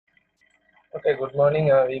Okay, good morning.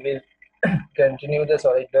 We will continue the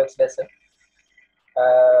SolidWorks lesson.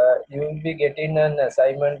 You will be getting an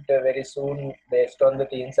assignment very soon based on the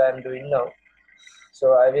things I am doing now.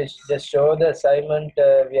 So I will just show the assignment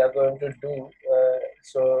we are going to do.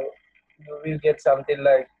 So you will get something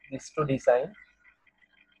like this to design.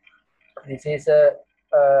 This is a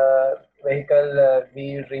vehicle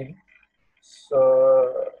wheel rim.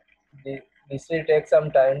 So the, this will take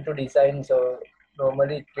some time to design. So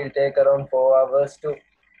normally it will take around 4 hours to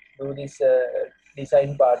do this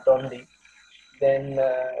design part only. Then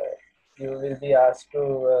you will be asked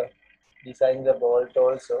to design the bolt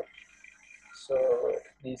also. So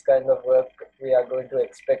these kind of work we are going to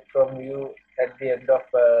expect from you at the end of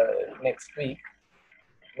next week,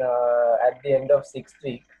 at the end of 6th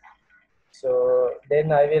week. So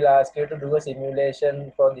then I will ask you to do a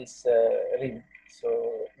simulation for this rim.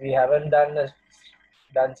 So we haven't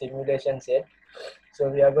done simulations yet. So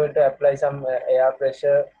we are going to apply some air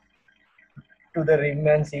pressure to the rim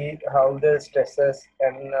and see how the stresses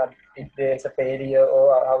and if there is a failure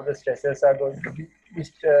or how the stresses are going to be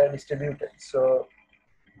distributed. So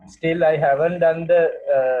still I haven't done the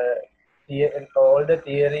all the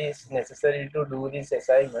theories necessary to do this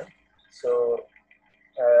assignment. So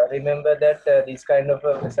remember that this kind of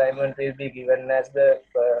assignment will be given as the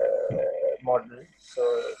model. So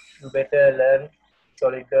you better learn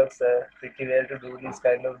SolidWorks pretty well to do this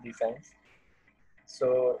kind of designs.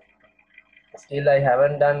 So still I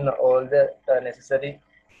haven't done all the necessary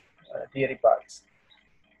theory parts.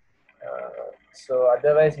 So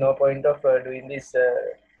otherwise no point of doing these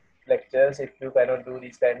lectures if you cannot do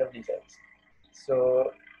these kind of designs.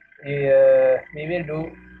 So we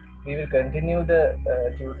will continue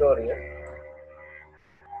the tutorial.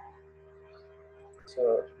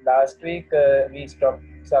 So last week we stopped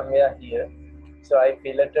somewhere here. So I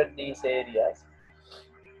piloted these areas.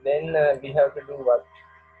 Then we have to do what?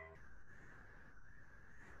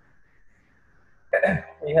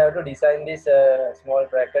 We have to design this small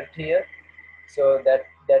bracket here. So that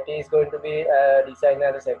is going to be designed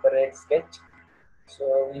as a separate sketch.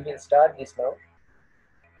 So we will start this now.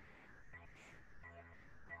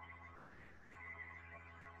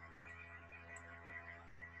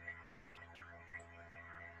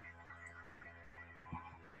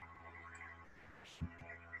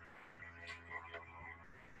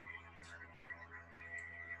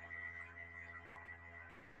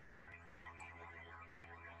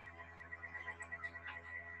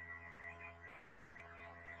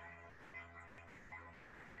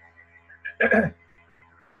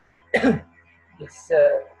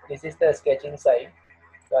 This is the sketching side.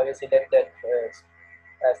 So I will select that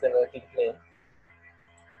as the working plane.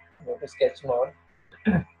 Go to sketch mode.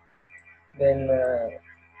 Then if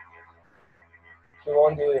you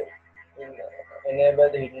want to enable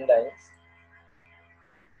the hidden lines.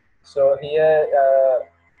 So here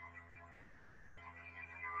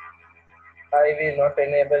I will not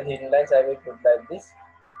enable hidden lines. I will put like this.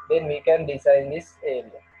 Then we can design this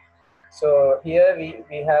area. So here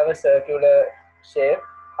we have a circular shape.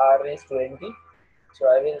 R is 20. So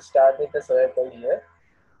I will start with the circle here.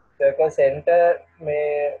 Circle center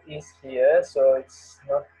is here, so it's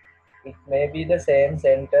not. It may be the same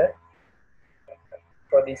center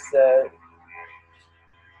for this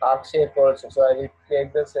arc shape also. So I will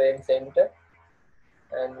take the same center,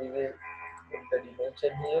 and we will put the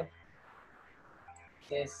dimension here.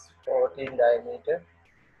 It is 14 diameter.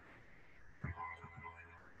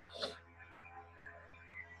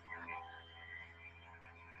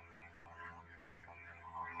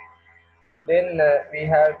 Then we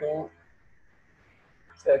have two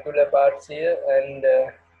circular parts here, and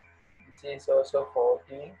which is also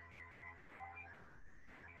 14.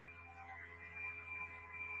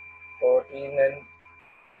 14, and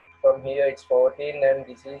from here it's 14, and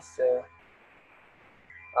this is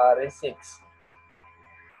R is 6.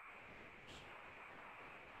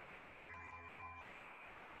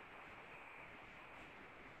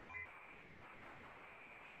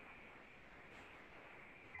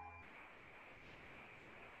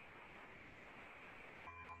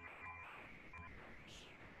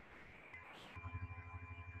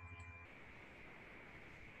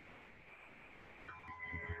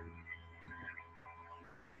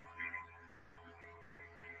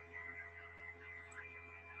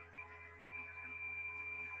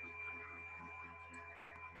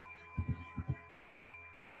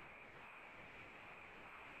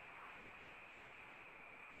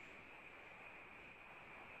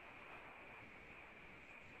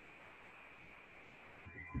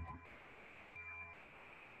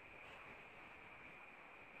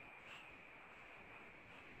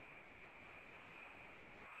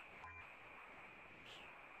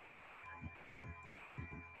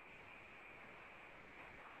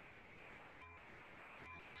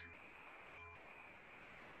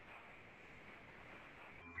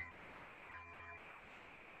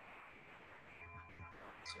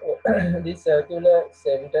 So this circular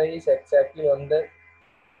center is exactly on the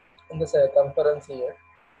circumference here.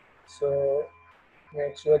 So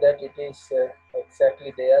make sure that it is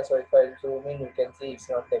exactly there. So if I zoom in, you can see it's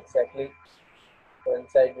not exactly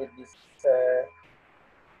coincide with this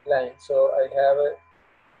line. So I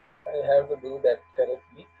have to do that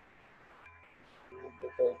correctly.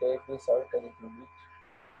 If I take this out a little bit,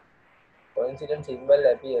 coincidence symbol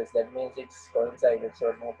appears. That means it's coincided.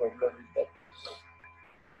 So no problem with that.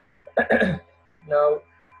 Now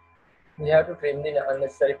we have to trim the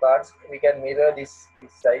unnecessary parts. We can mirror this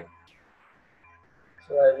side.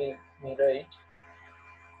 So I will mirror it.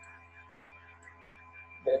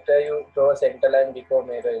 Better you draw a center line before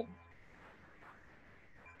mirroring.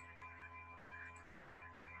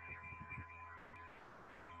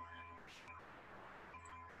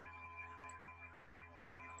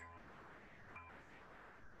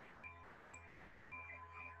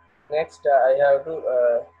 Next, I have to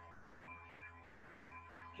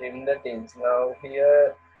trim the things. Now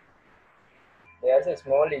here, there's a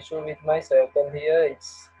small issue with my circle here. It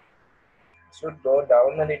should go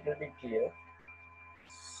down a little bit here.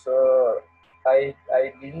 So I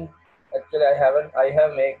didn't actually I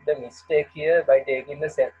have made the mistake here by taking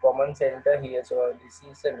the common center here. So this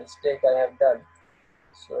is a mistake I have done.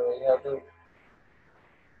 So you have to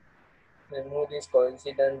remove this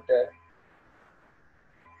coincident.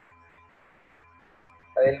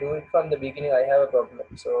 I'll do it from the beginning. I have a problem.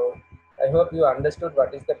 So I hope you understood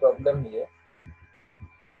what is the problem here.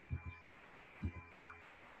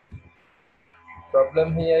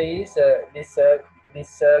 Problem here is this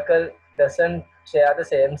circle doesn't share the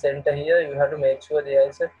same center here. You have to make sure there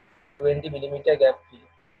is a 20 millimeter gap here.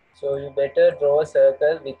 So you better draw a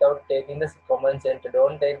circle without taking the common center.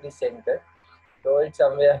 Don't take the center. Draw it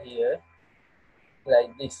somewhere here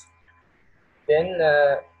like this. Then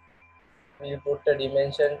we put a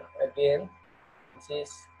dimension again. This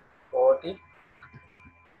is 40.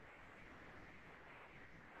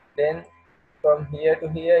 Then from here to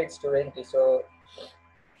here it's 20. So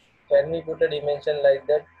can we put a dimension like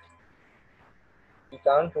that? We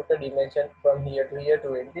can't put a dimension from here to here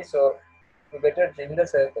 20. So you better trim the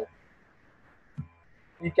circle.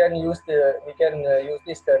 We can use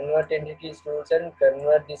this convert entities tools and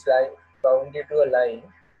convert this line boundary to a line.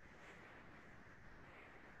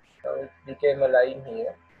 Now it became a line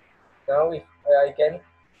here. Now if I can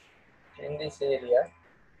trim this area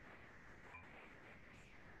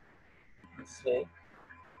this way,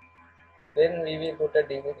 then we will put a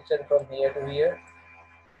dimension from here to here.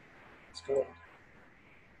 So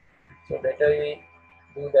better we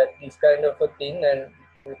do that this kind of a thing, and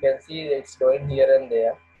you can see it's going here and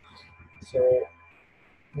there. So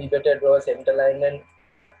we better draw a center line and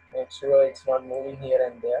make sure it's not moving here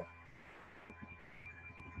and there.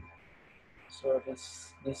 So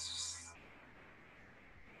these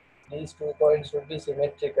 2 points should be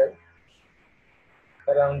symmetrical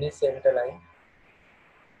around this center line.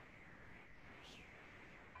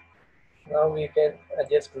 Now we can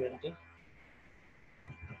adjust 20.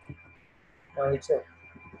 Now it's okay.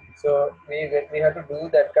 So we have to do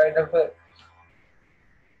that kind of a,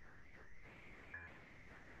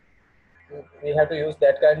 we have to use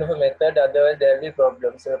that kind of a method, otherwise there will be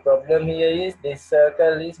problems. So the problem here is this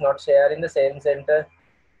circle is not sharing the same center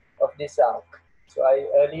of this arc. So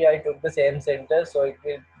earlier I took the same center, so it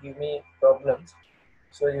will give me problems.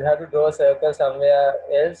 So you have to draw a circle somewhere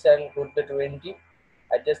else and put the 20.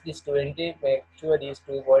 Adjust this 20, make sure these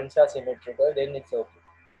 2 points are symmetrical, then it's okay.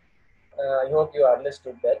 I hope you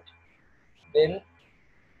understood that. Then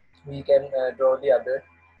we can draw the other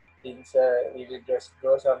things. We will just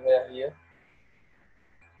draw somewhere here,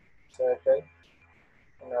 circle,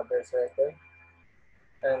 another circle,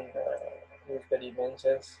 and use the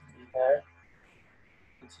dimensions we have,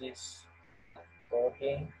 which is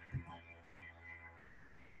 14.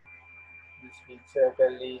 This big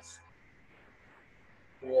circle is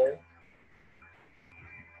 12.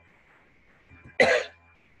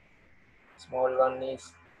 Small one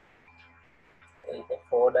is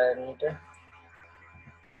 4 diameter.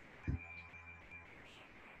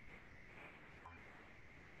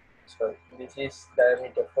 So this is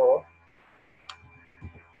diameter 4.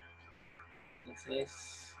 This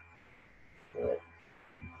is 12.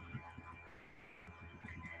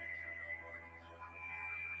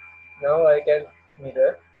 Now I can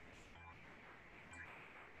mirror.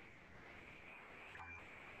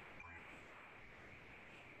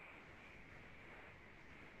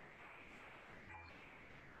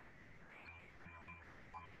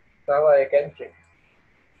 Now I can trim.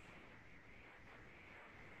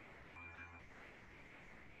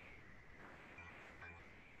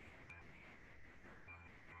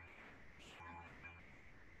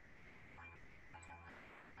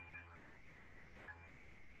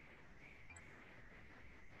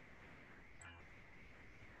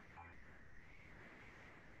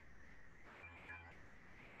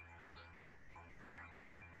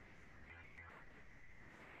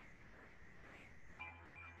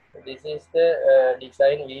 This is the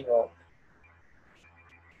design we want.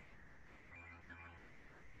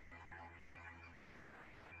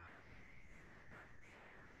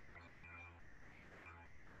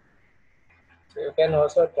 So you can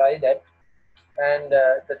also try that. And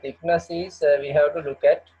the thickness is we have to look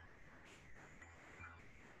at.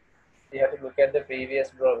 We have to look at the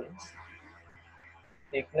previous drawings.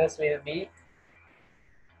 Thickness will be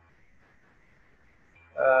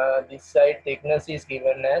this side thickness is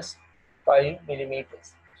given as 5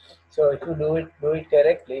 millimeters. So if you do it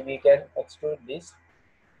correctly, we can extrude this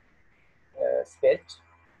sketch.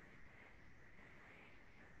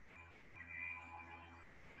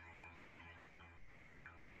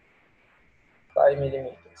 Five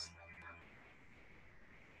millimeters.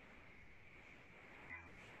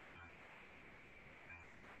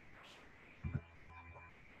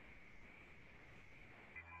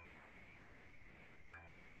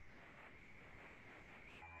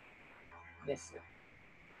 This.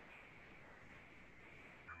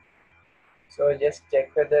 So just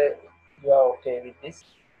check whether you are okay with this.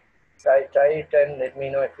 Try it and let me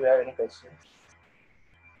know if you have any questions.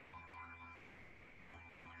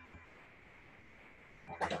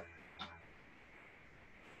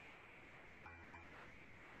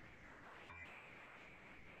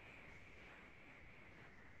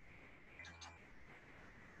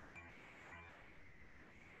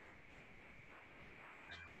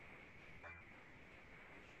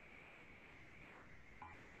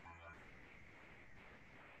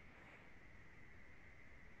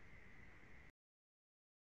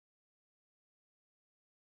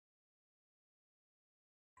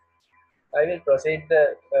 I will proceed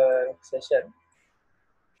the session.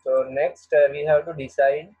 So next we have to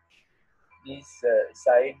design these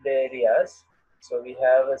side areas. So we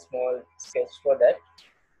have a small sketch for that.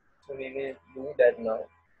 So we will do that now.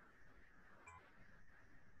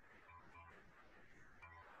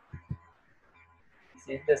 This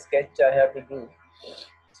is the sketch I have to do.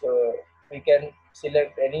 So we can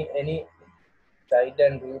select any side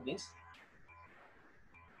and do this.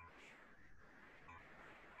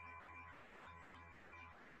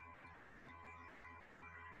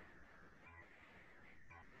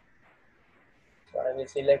 So I will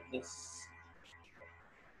select this.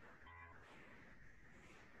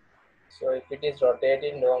 So if it is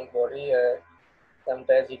rotating, don't worry.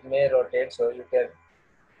 Sometimes it may rotate, so you can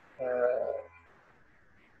uh,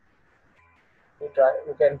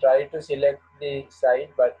 you can try to select the side,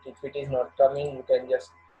 but if it is not coming, you can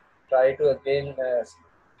just try to again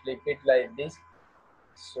flip it like this.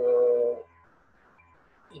 So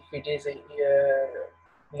if it is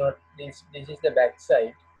not this is the back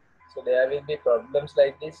side, so there will be problems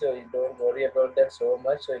like this, so you don't worry about that so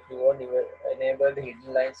much. So if you want, you will enable the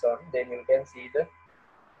hidden lines on, then you can see the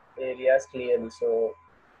areas clearly. So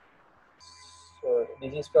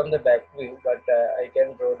this is from the back view, but I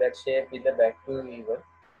can draw that shape in the back view even.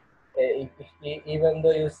 Even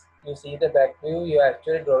though you see the back view, you are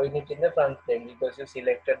actually drawing it in the front plane because you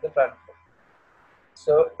selected the front plane.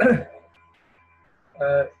 So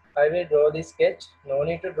I will draw this sketch. No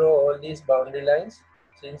need to draw all these boundary lines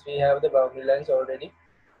since we have the boundary lines already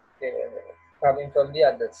coming from the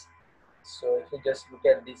others. So if you just look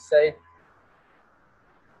at this side,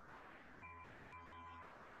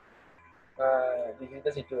 this is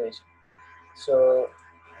the situation. So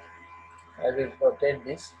I will rotate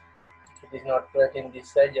this. If it is not working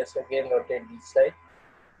this side, just again rotate this side,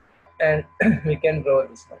 and we can draw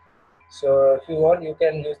this now. So if you want, you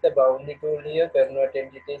can use the boundary tool here, convert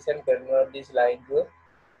entities, and convert this line to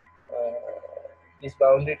this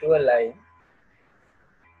boundary to a line.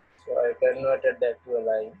 So I converted that to a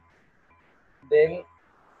line. Then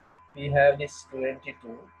we have this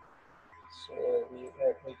 22. So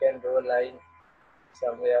we can draw a line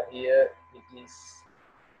somewhere here. It is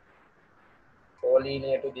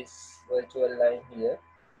collinear to this virtual line here.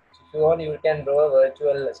 So if you want, you can draw a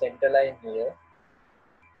virtual center line here,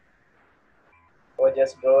 or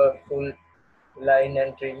just draw a full line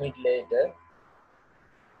and trim it later.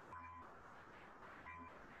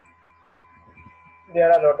 There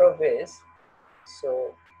are a lot of ways.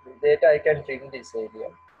 So with that I can trim this area.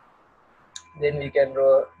 Then we can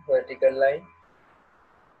draw a vertical line.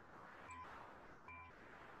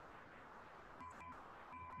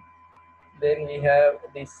 Then we have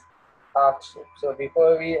this arc shape. So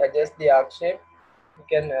before we adjust the arc shape, we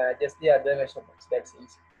can adjust the other measurements. That's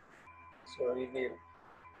easy. So we will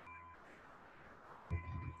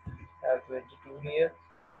have 22 here.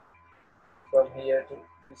 From here to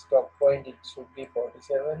this top point, it should be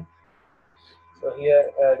 47. So here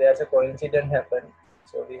there's a coincidence happened.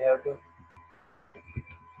 So we have to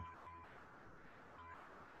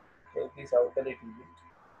move this out a little bit.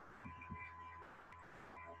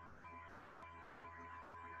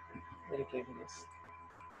 We'll keep this.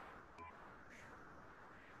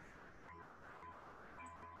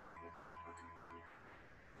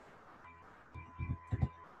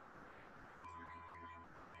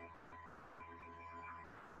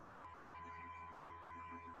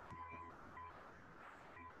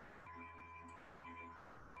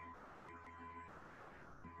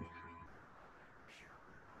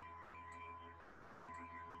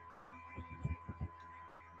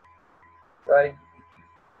 So I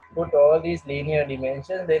put all these linear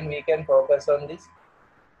dimensions, then we can focus on this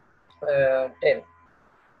 10.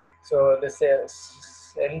 So the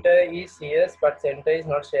center is here, but center is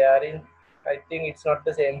not sharing. I think it's not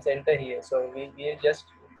the same center here. So we will just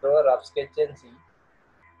draw a rough sketch and see.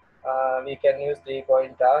 We can use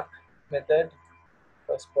 3-point arc method.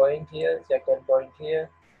 First point here, second point here,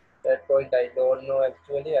 third point I don't know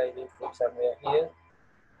actually. I will put somewhere here.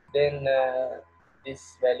 Then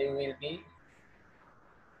this value will be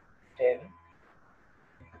 10.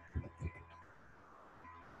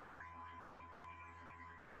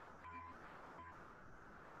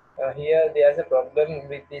 Here there's a problem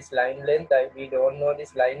with this line length. We don't know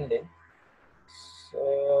this line length.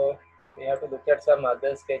 So we have to look at some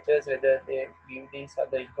other sketches whether they give these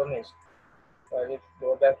other information. So I will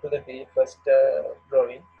go back to the first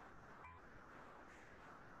drawing.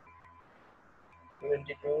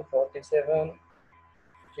 22, 47,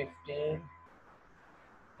 15.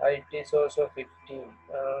 Height is also 15.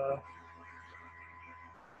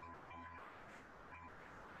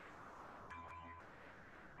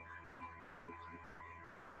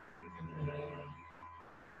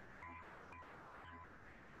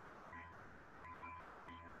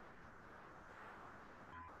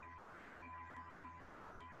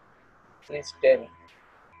 Is 10.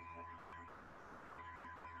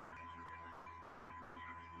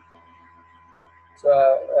 So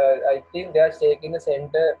I think they are taking the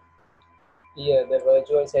center here. The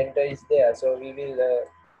virtual center is there. So we will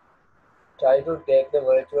try to take the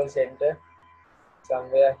virtual center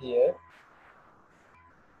somewhere here,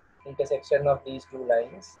 intersection of these two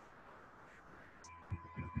lines.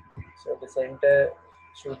 So the center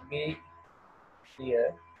should be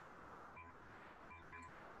here.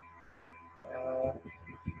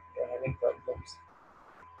 We're having problems.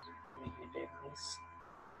 We will take this.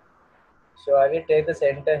 So I will take the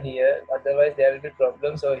center here, otherwise there will be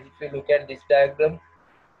problems. So if you look at this diagram,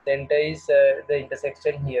 center is the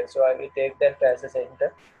intersection here. So I will take that as a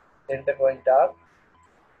center point arc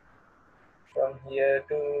from here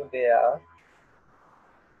to there.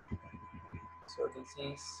 So this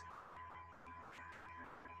is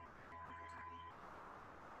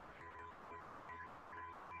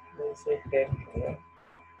let's say 10 here.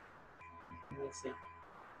 We'll see.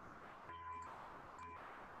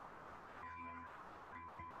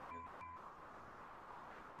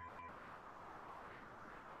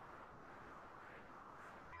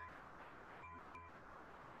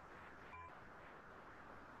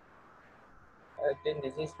 I think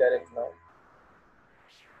this is correct now.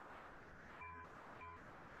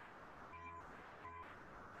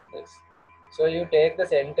 Yes. So you take the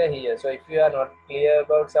center here. So if you are not clear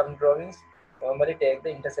about some drawings, normally take the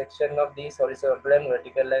intersection of these horizontal and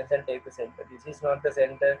vertical lines and take the center. This is not the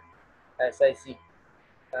center as I see.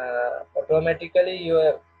 Automatically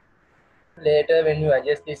later when you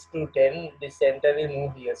adjust this to 10, this center will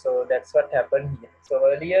move here. So that's what happened here. So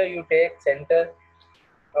earlier you take center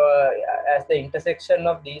as the intersection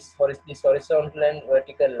of these horizontal and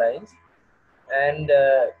vertical lines and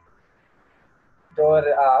draw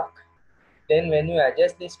an arc. Then when you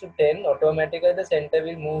adjust this to 10, automatically the center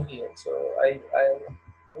will move here. So I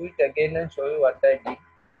do it again and show you what I did.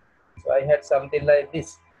 So I had something like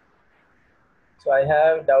this. So I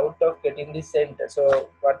have doubt of getting this center. So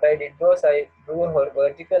what I did was I drew a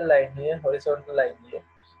vertical line here, horizontal line here,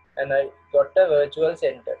 and I got a virtual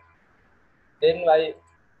center. Then I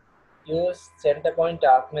use center point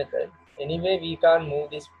arc method. Anyway, we can't move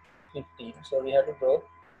this 15, so we have to draw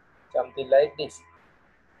something like this.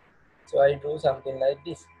 So I drew something like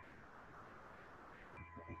this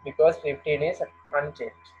because 15 is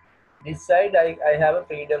unchanged. This side I have a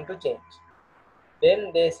freedom to change.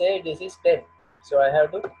 Then they say this is 10, so I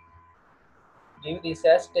have to give this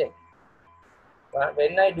as 10.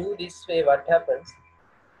 When I do this way, what happens?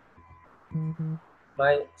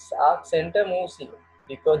 My arc center moves here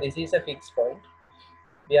because this is a fixed point.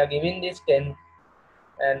 We are giving this 10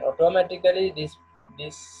 and automatically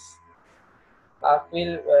this arc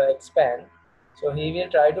will expand. So he will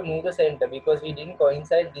try to move the center because we didn't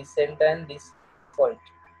coincide this center and this point.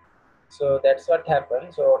 So that's what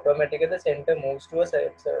happens. So automatically the center moves to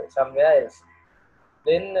somewhere else.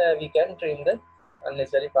 Then we can trim the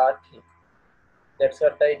unnecessary part here. That's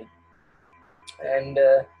what I did. And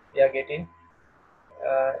we are getting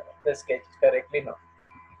uh, the sketch correctly now.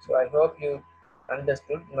 So I hope you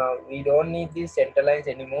understood. Now we don't need these center lines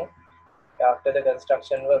anymore after the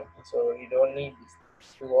construction work. So we don't need this.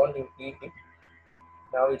 If you want to keep it.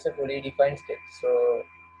 Now it's a fully defined sketch. So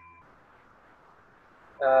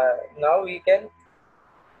now we can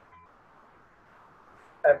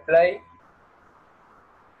apply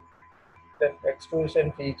the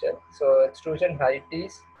extrusion feature. So extrusion height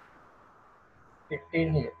is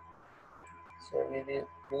 15 here. So we will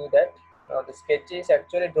do that. Now the sketch is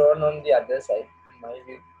actually drawn on the other side in my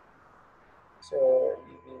view. So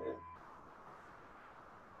we will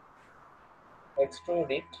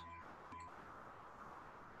extrude it,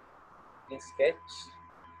 this sketch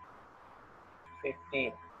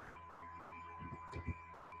 15.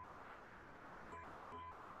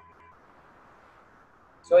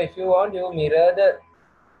 So if you want, you mirror the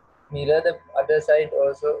other side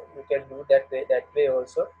also. You can do that way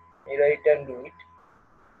also. Mirror it and do it.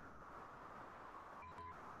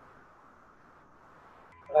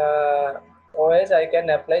 Or else I can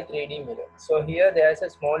apply 3D mirror. So here there is a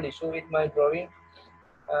small issue with my drawing.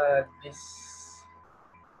 This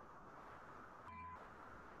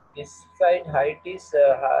side height is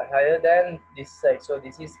higher than this side, so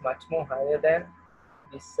this is much more higher than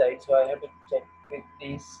this side. So I have to check with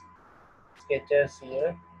these sketches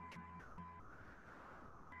here.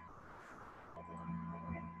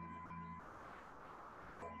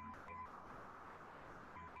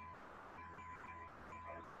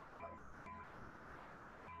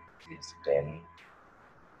 It's 10.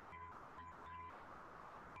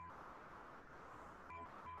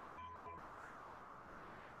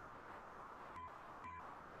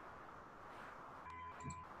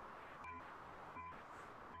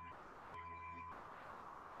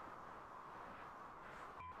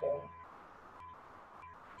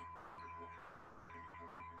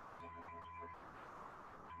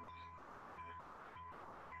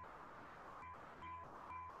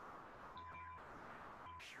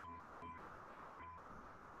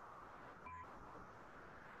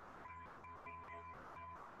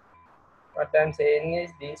 What I'm saying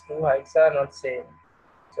is these two heights are not same.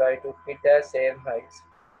 So I took it as same heights.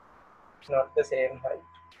 It's not the same height.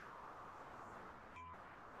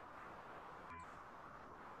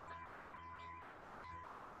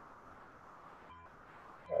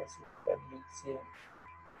 As you can see.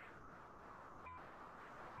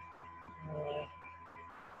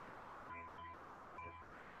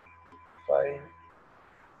 5.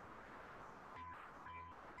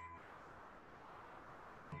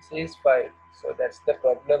 This is 5. So that's the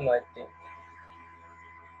problem, I think.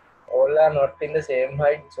 All are not in the same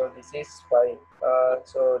height, so this is 5.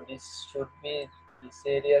 So this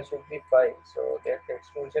area should be 5. So that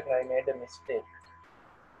extrusion I made a mistake.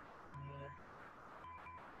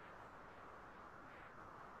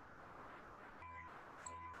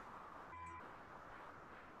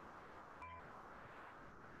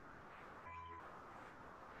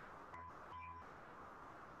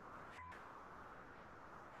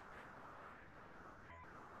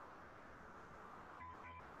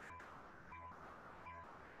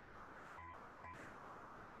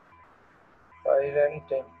 5 and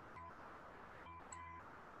 10.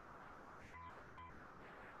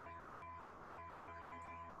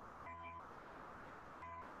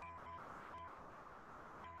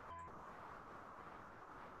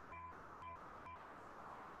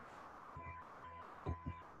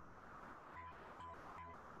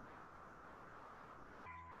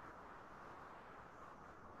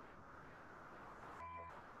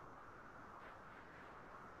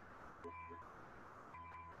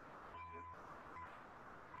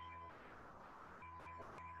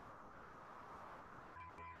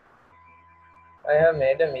 I have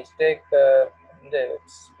made a mistake in the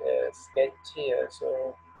sketch here,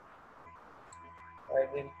 so I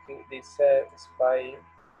will keep this as 5.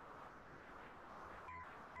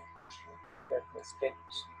 Let me sketch.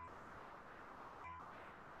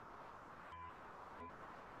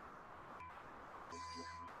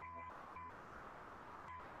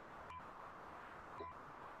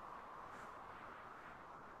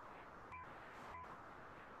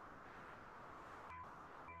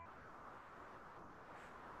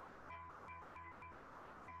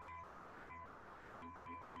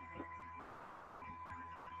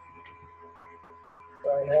 So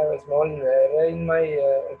I have a small error in my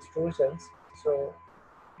extrusions. So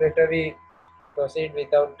better we proceed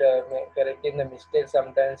without correcting the mistake.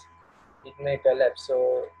 Sometimes it may collapse.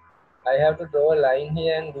 So I have to draw a line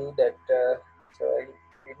here and do that. So I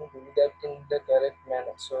didn't do that in the correct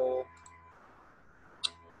manner. So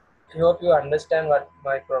I hope you understand what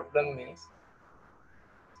my problem is.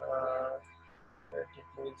 Uh, but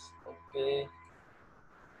it is okay.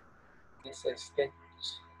 This sketch,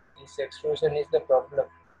 this extrusion is the problem.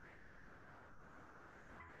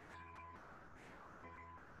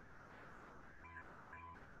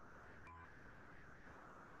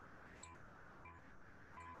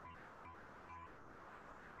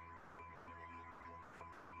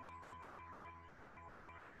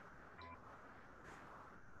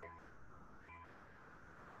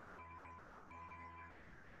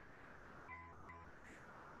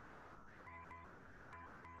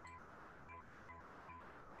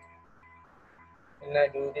 When I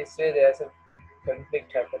do this way, there's a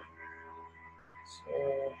conflict happen. So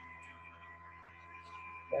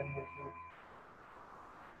then we do.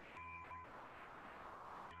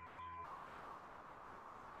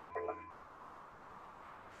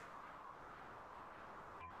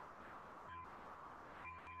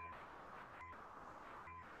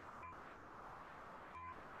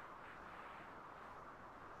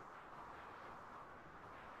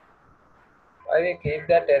 I will keep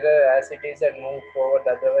that error as it is and move forward.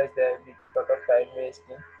 Otherwise, there will be a lot of time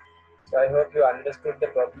wasting. So I hope you understood the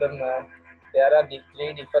problem. There are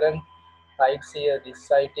three different heights here. This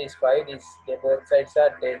side is 5. This both sides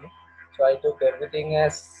are 10. So I took everything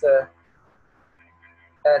as a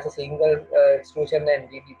single extrusion and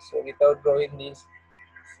did it. So without drawing these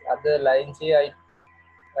other lines here,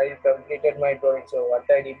 I completed my drawing. So what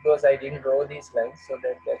I did was I didn't draw these lines. So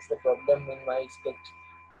that's the problem in my sketch.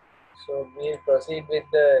 So we'll proceed with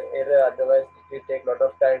the error. Otherwise, it will take a lot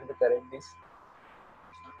of time to correct this.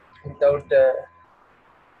 Without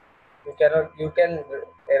you can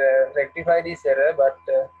rectify this error, but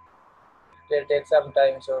it will take some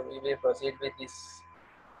time. So we will proceed with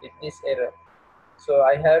this error. So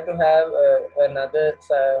I have to have another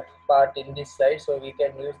part in this side, so we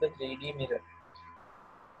can use the 3D mirror.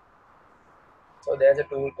 So there's a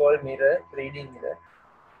tool called mirror, 3D mirror.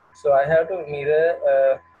 So I have to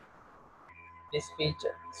mirror this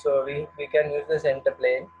feature. So we can use the center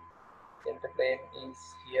plane. Center plane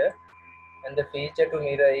is here, and the feature to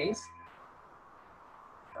mirror is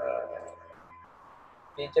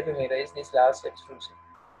this last extrusion.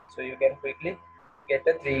 So you can quickly get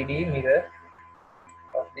a 3D mirror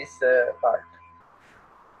of this part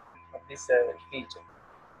of this feature.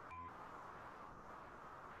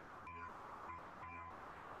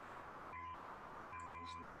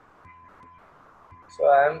 So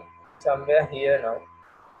I am somewhere here now.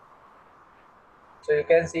 So you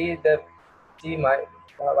can see my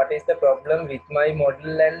what is the problem with my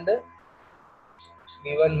model and the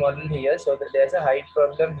given model here. So that there's a height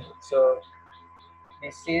problem here. So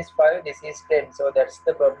this is 5, this is 10. So that's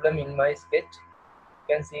the problem in my sketch.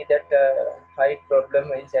 You can see that height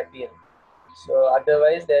problem is appearing. So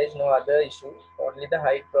otherwise there is no other issue. Only the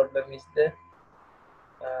height problem is the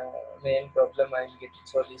main problem I'm getting.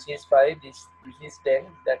 So this is 5, this is 10.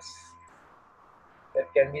 That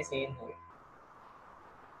can be seen here.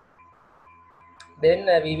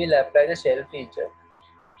 Then we will apply the shell feature.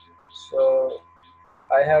 So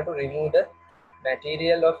I have to remove the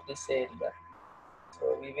material of this area.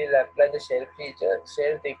 So we will apply the shell feature.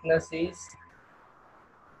 Shell thickness is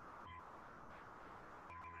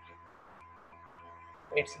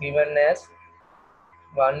it's given as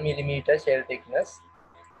 1 millimeter shell thickness.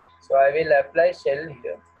 So I will apply shell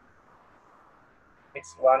here.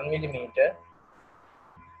 It's 1 millimeter.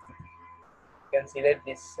 You can select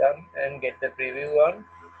this sum and get the preview on.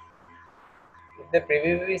 If the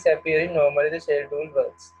preview is appearing, normally the shell tool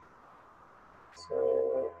works.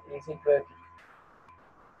 So is it working?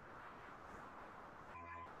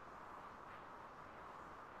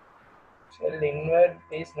 Shell inward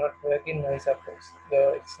is not working, I suppose.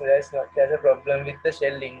 So there's a problem with the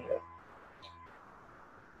shell inward.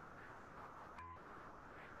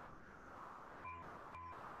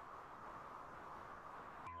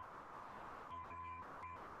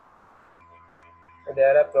 So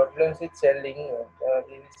there are problems with shell inward.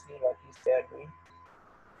 We will see what is they are doing.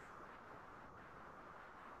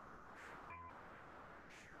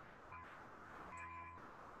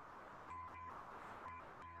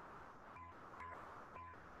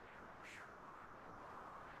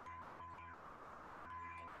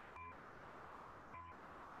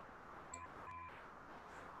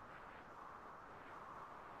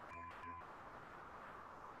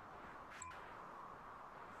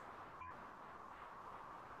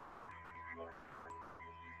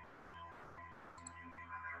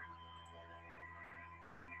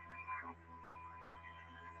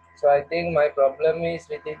 So I think my problem is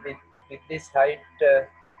with it with this height the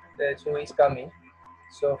shoe is coming.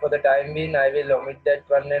 So for the time being, I will omit that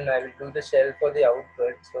one and I will do the shell for the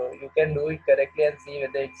outward. So you can do it correctly and see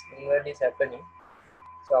whether it's inward is happening.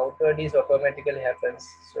 So outward is automatically happens.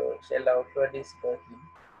 So shell outward is working.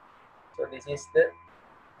 So this is the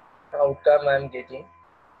outcome I am getting.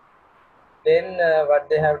 Then what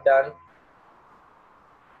they have done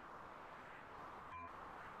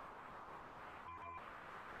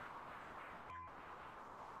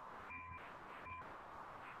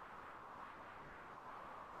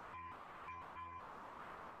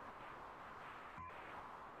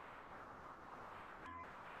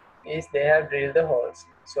is they have drilled the holes.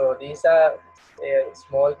 So these are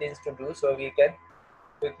small things to do. So we can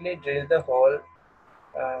quickly drill the hole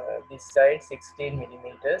this side 16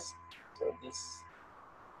 millimeters. So this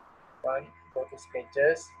one, go to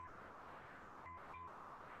sketches.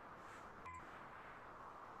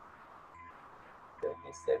 So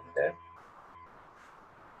this center.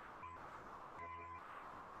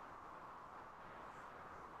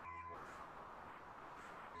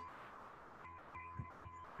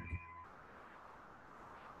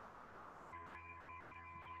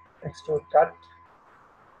 Extrude cut.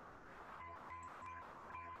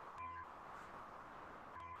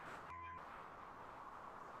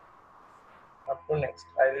 Up to next.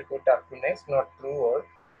 I will put up to next, not through or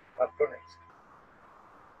up to next.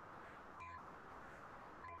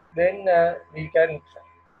 Then we can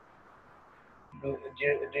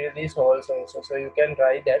drill these holes also. So you can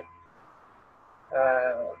try that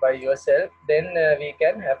by yourself. Then we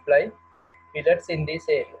can apply fillets in these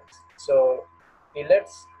areas. So fillet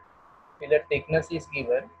thickness is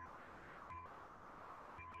given,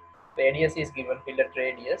 radius is given, fillet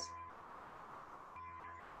radius.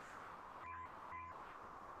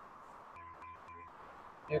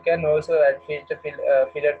 You can also add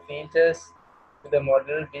fillet features to the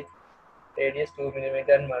model with radius 2 mm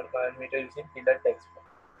and 1 mm using fillet expert.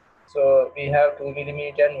 So we have 2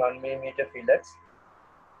 mm and 1 mm fillets.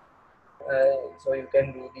 So you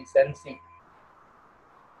can do this and see.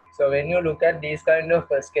 So when you look at these kind of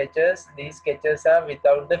sketches, these sketches are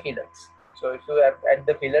without the fillets. So if you add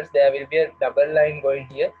the fillets, there will be a double line going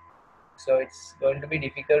here. So it's going to be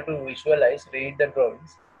difficult to visualize, read the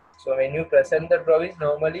drawings. So when you present the drawings,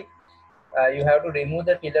 normally you have to remove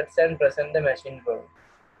the fillets and present the machine drawing.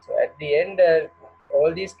 So at the end,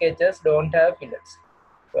 all these sketches don't have fillets.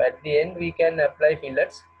 So at the end, we can apply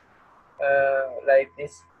fillets like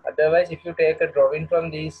this. Otherwise, if you take a drawing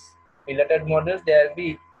from these filleted models, there will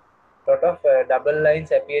be lot of double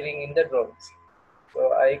lines appearing in the drawings.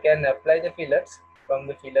 So I can apply the fillets from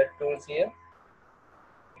the fillet tools here.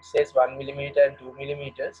 It says 1 mm and 2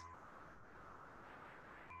 mm.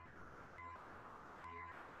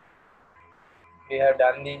 We have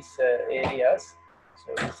done these areas.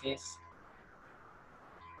 So this is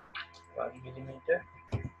 1 mm.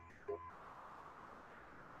 If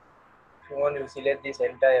you want to select this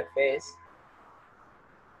entire face,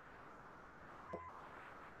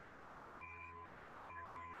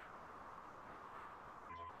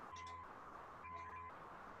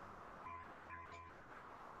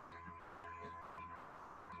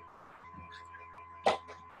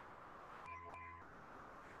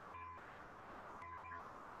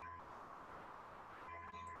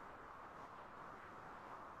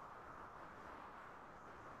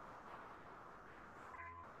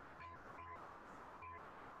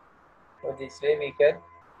 so this way we can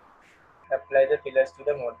apply the fillets to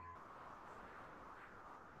the model.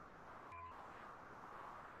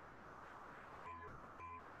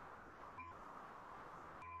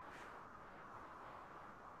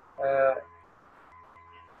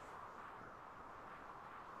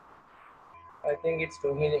 I think it's 2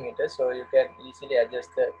 mm, so you can easily adjust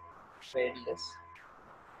the radius.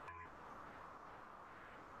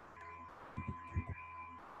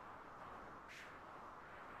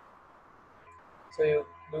 So you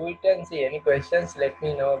do it and see. Any questions, let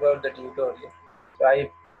me know about the tutorial. So I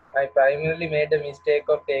primarily made the mistake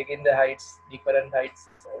of taking the heights, different heights,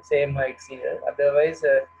 same heights here. Otherwise,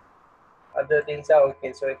 other things are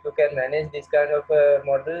okay. So if you can manage this kind of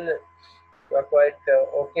model, you are quite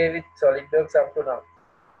okay with SolidWorks up to now.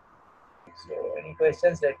 So any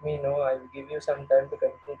questions, let me know. I will give you some time to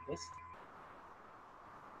complete this.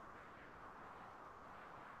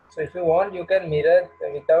 So if you want, you can mirror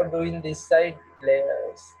without doing this side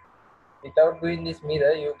layers. Without doing this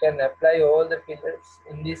mirror, you can apply all the fillets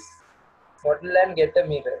in this model and get a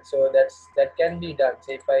mirror. So that can be done.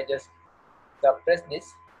 So if I just suppress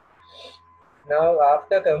this, now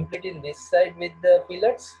after completing this side with the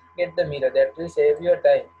fillets, get the mirror. That will save your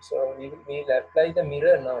time. So we will apply the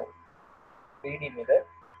mirror now. 3D mirror.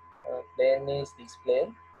 Plane is this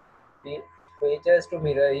plane. The features to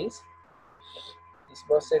mirror is this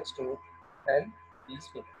was extrude and these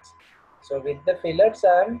fillets. So with the fillets,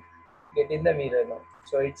 I am getting the mirror now.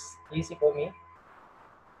 So it's easy for me.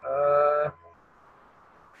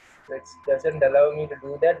 It doesn't allow me to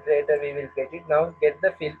do that. Later we will get it. Now get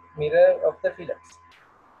the mirror of the fillets.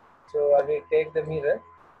 So I will take the mirror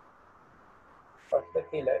of the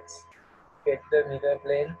fillets. Get the mirror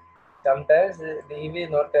plane. Sometimes they will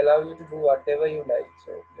not allow you to do whatever you like.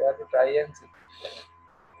 So you have to try and see.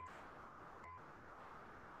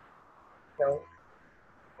 Now,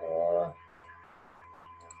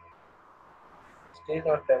 still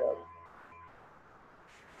not allowed.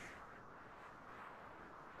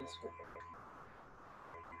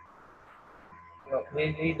 No,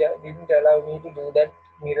 he didn't allow me to do that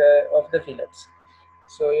mirror of the fillets.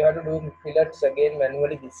 So you have to do fillets again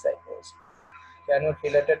manually this side also. Cannot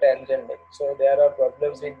fillet a tangent line. So there are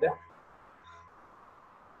problems with the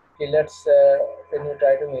fillets when you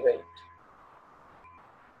try to mirror it.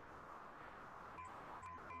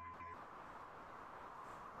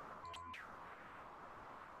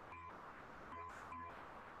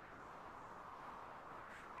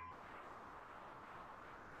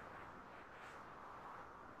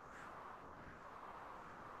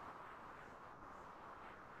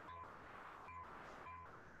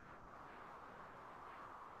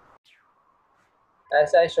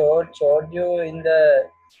 As I showed you in the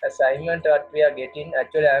assignment that we are getting,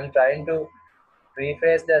 actually I am trying to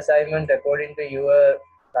rephrase the assignment according to your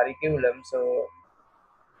curriculum. So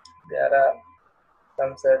there are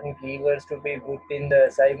some certain keywords to be put in the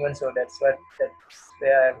assignment. So that's where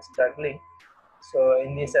I am struggling. So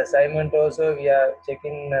in this assignment also we are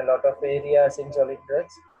checking a lot of areas in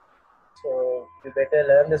SolidWorks. So you better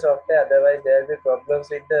learn the software, otherwise there will be problems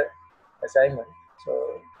with the assignment.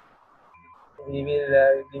 So we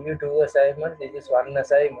will give you 2 assignments. This is 1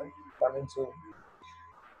 assignment coming soon.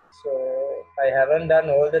 So I haven't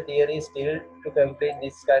done all the theories still to complete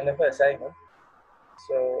this kind of assignment.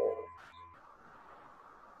 So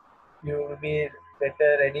you will be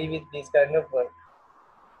better ready with this kind of work.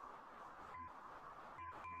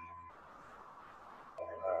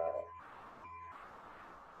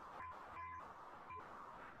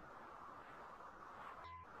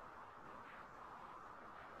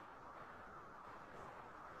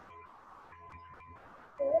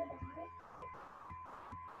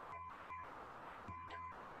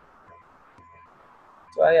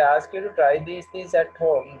 So I ask you to try these at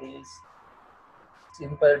home, these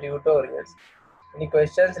simple tutorials. Any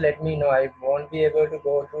questions, let me know. I won't be able to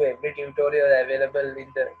go through every tutorial available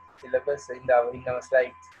in the syllabus in our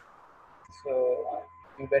slides. So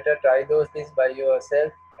you better try those things by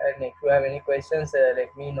yourself, and if you have any questions,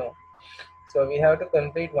 let me know. So we have to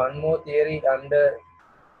complete one more theory under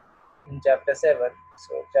in chapter 7.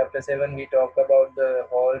 So chapter 7 we talk about the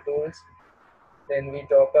hole tools, then we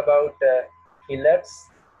talk about fillets,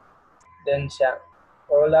 then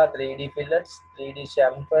all are 3D fillets, 3D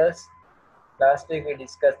chamfers. Last week we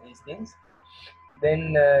discussed these things.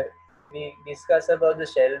 Then we discuss about the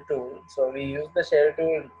shell tool. So we use the shell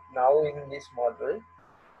tool now in this module.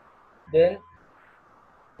 Then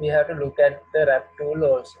we have to look at the wrap tool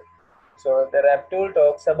also. So the wrap tool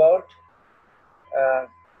talks about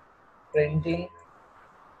printing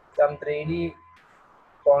some 3D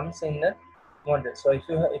fonts in the model. So if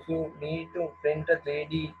you need to print a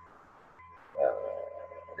 3D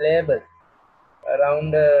label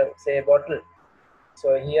around say a bottle,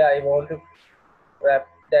 so here I want to wrap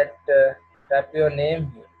your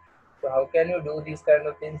name here. So how can you do these kind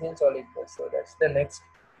of things in SolidWorks? So that's the next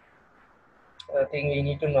thing we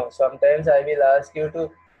need to know. Sometimes I will ask you to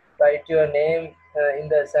write your name in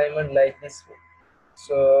the assignment like this way.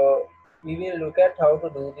 So we will look at how to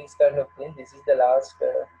do these kind of things. This is the last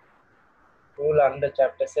rule under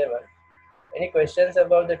chapter 7. Any questions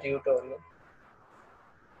about the tutorial?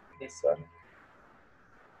 This one.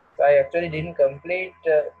 So I actually didn't complete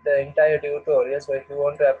the entire tutorial. So if you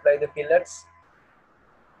want to apply the fillets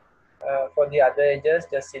for the other edges,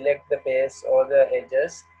 just select the face or the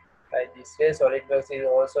edges like this way. SolidWorks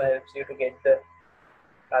also helps you to get the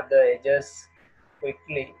other edges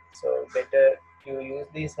quickly. So better you use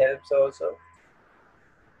these helps also.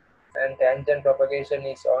 And tangent propagation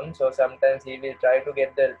is on. So sometimes he will try to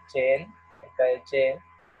get the entire chain.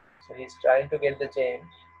 So he's trying to get the chain.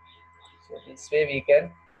 So this way we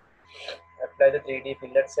can apply the 3D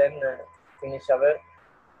fillets and finish our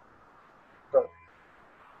project.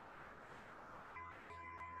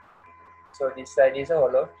 So this side is a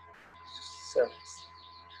hollow surface.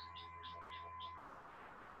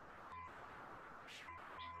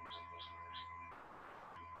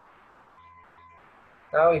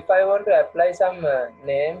 Now if I want to apply some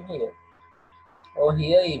name here or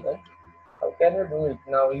here even, how can you do it?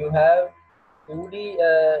 Now you have 2D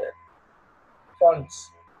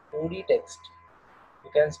fonts, 2D text.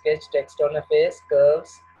 You can sketch text on a face,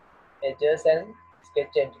 curves, edges and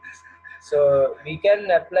sketch entities. So we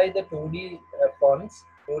can apply the 2D fonts,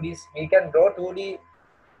 2D, we can draw 2D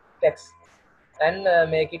text and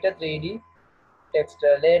make it a 3D text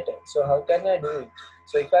later. So how can I do it?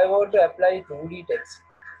 So if I want to apply 2D text,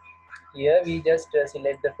 here we just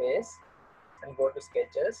select the face and go to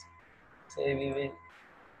sketches. Say we will,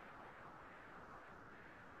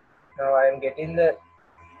 now I am getting the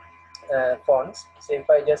fonts. So if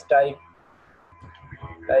I just type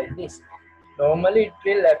like this, normally it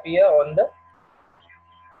will appear on the,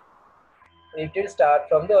 it will start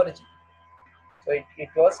from the origin. So it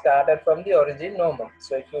was started from the origin normal.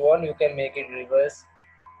 So if you want, you can make it reverse.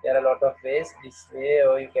 There are a lot of ways, this way,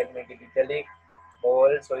 or you can make it italic,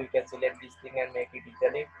 bold. So you can select this thing and make it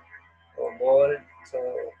italic or bold.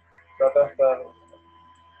 So lot of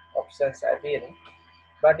options appearing.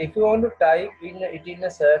 But if you want to type in it in a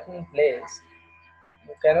certain place,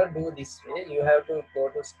 you cannot do this way. You have to go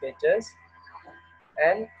to sketches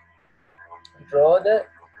and draw the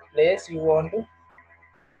place you want to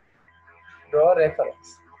draw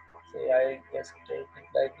reference. Say I just take it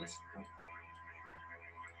like this.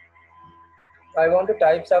 I want to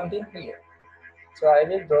type something here. So I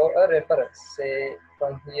will draw a reference. Say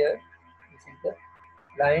from here, this is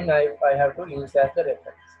the line I have to use as the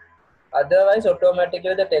reference. Otherwise,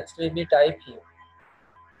 automatically the text will be typed here.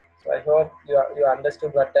 So I hope you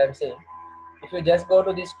understood what I am saying. If you just go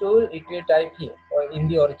to this tool, it will type here or in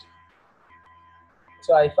the origin.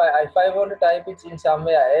 So if I want to type it in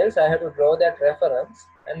somewhere else, I have to draw that reference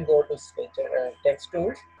and go to sketch text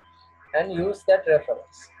tools and use that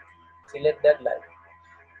reference. Select that line.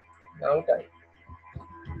 Now type.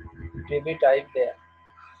 It will be typed there.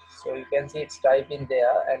 So you can see it's typed in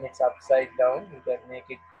there and it's upside down. You can make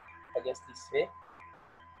it adjust this way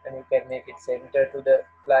and you can make it center to the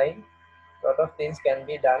line. Lot of things can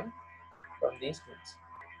be done from these tools.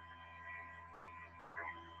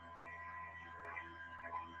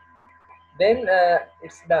 Then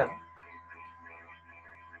it's done.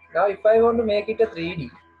 Now if I want to make it a 3D,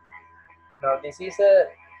 now this is a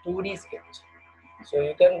 2D sketch. So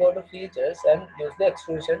you can go to features and use the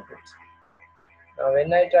extrusion tools. Now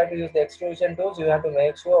when I try to use the extrusion tools, you have to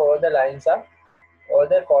make sure all the lines are, all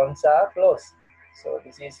the fonts are close. So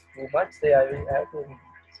this is too much, so I will have to.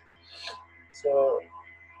 So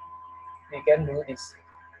we can do this.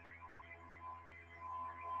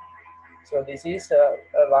 So this is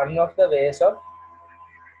one of the ways of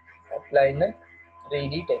applying a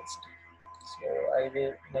 3D text. So I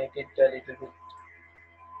will make it a little bit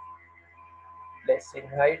less in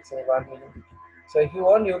height, say 1 millimeter. So if you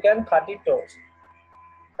want, you can cut it also.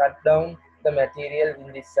 Cut down the material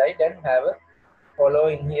in this side and have a follow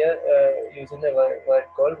in here using the word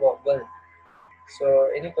called world. So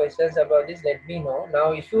any questions about this, let me know.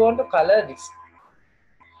 Now if you want to color this,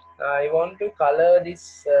 I want to color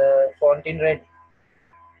this font in red.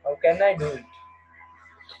 How can I do it?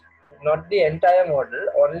 Not the entire model,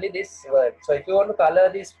 only this word. So if you want to color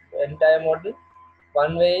this entire model,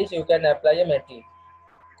 one way is you can apply a material.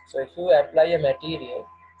 So if you apply a material,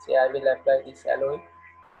 say I will apply this alloy,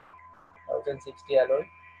 1060 alloy,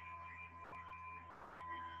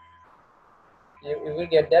 you will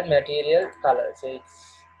get that material color. So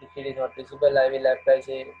it's, if it is not visible, I will apply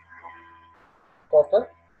say copper.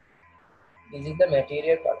 This is the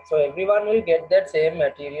material color. So everyone will get that same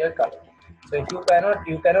material color. So if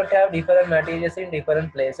you cannot have different materials in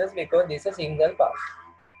different places because this is a single part.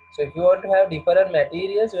 So if you want to have different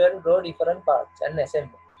materials, you have to draw different parts and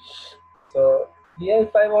assemble. So here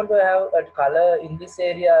if I want to have a color in this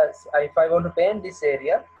area, if I want to paint this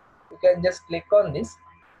area, you can just click on this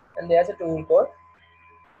and there's a tool called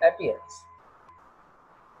appearance.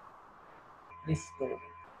 This tool.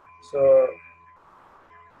 So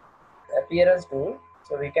appearance tool.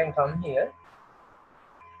 So we can come here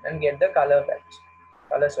and get the color patch,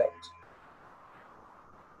 color swatch.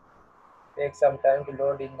 Take some time to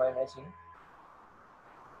load in my machine.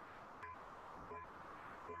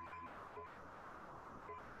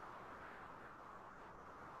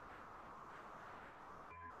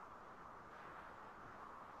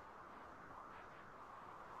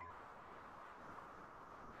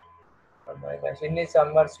 My machine is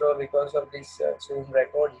somewhat slow because of this Zoom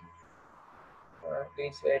recording.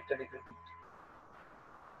 Please wait a little bit.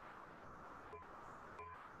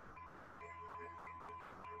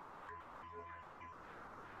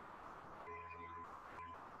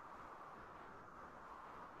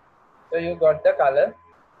 So you got the color.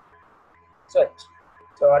 swatch.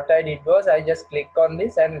 So what I did was I just click on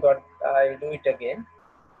this and I'll do it again.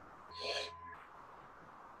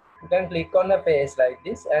 You can click on the face like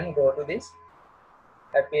this and go to this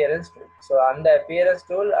appearance tool. So on the appearance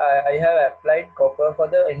tool, I have applied copper for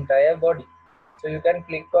the entire body. So you can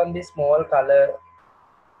click on this small color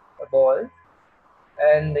ball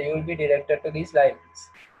and you will be directed to these lines.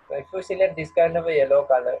 So if you select this kind of a yellow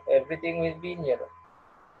color, everything will be in yellow.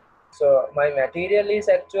 So my material is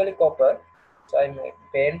actually copper. So I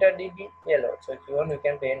painted it in yellow. So if you want, you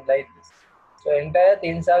can paint like this. So entire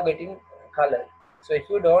things are getting color. So if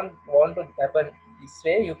you don't want to happen this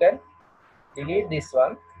way, you can delete this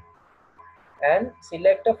one and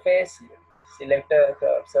select a face here. Select a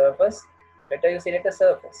surface. Better you select a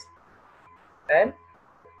surface and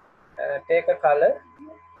take a color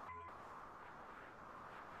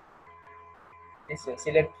this way.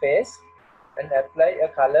 Select face and apply a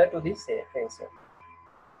color to this face.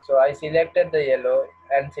 So I selected the yellow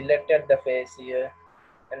and selected the face here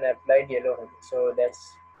and applied yellow. So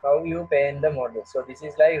that's how you paint the model. So this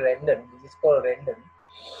is like render. This is called render.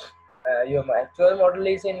 Your actual model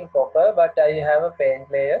is in copper, but I have a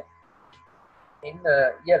paint layer in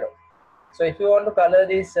yellow. So if you want to color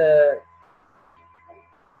these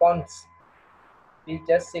fonts, we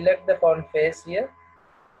just select the font face here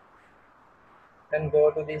and go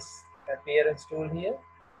to this appearance tool here,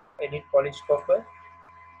 edit polish copper,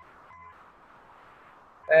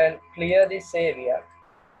 and clear this area.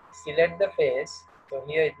 Select the face. So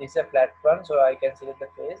here it is a flat one, so I can select the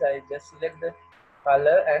face. I just select the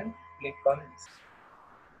color and click on this.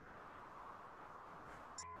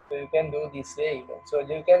 So you can do this way even. So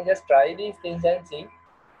you can just try these things and see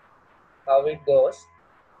how it goes.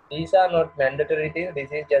 These are not mandatory things.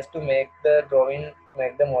 This is just to make the drawing,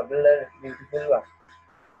 make the model a beautiful one.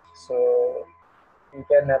 So you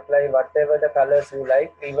can apply whatever the colors you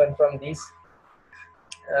like. Even from this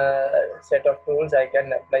set of tools, I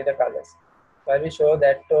can apply the colors. So I will show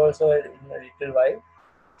that also in a little while.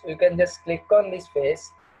 So you can just click on this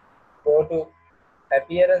face, go to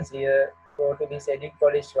appearance here, go to this edit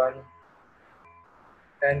polish one,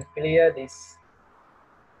 and clear this.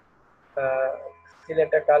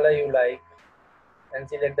 Select a color you like and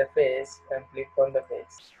select the face and click on the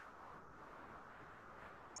face.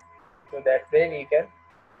 So that way we can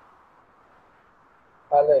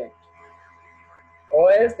color it.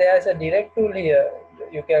 Or else there is a direct tool here.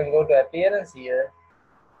 You can go to appearance here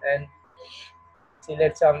and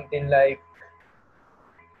select something like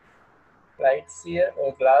lights here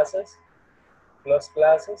or glasses, gloss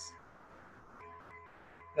glasses.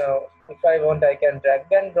 Now if I want, I can drag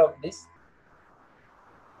and drop this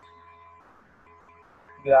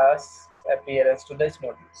glass appearance to this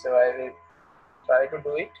model. So I will try to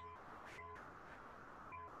do it.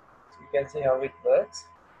 So you can see how it works.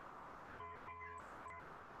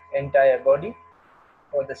 Entire body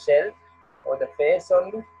or the shell or the face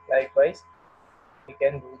only. Likewise, we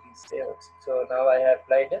can do this way also. So now I have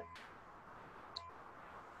applied a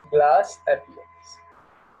glass appearance.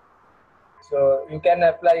 So you can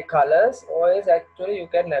apply colors, or else actually you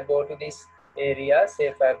can go to this area,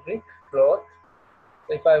 say fabric, cloth.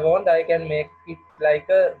 So if I want, I can make it like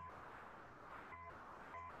a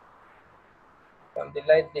something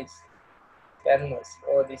like this, canvas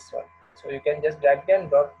or this one. So you can just drag and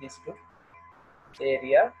drop this to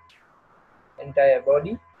area. Entire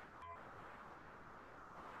body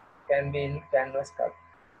can be in canvas color.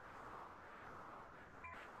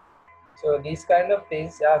 So these kind of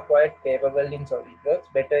things are quite capable in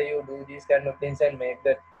SolidWorks. Better you do these kind of things and make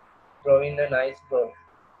the drawing a nice drawing.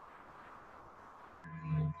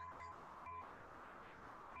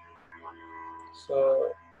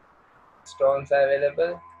 So stones are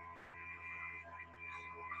available.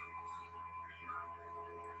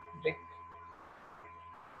 Brick.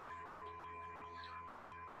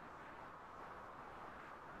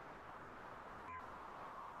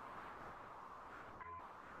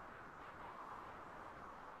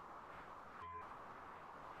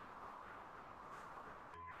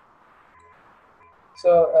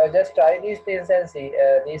 So just try these things and see.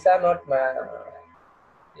 These are not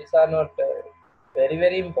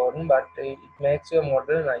very important, but it makes your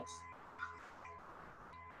model nice.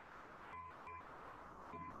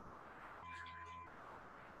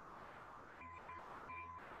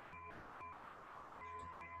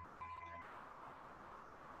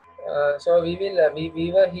 So we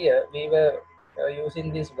were here. We were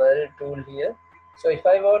using this world tool here. So if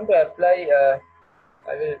I want to apply,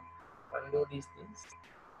 I will undo these things.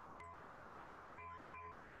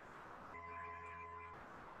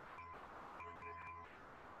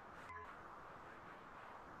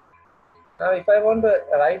 Now if I want to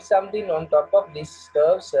write something on top of this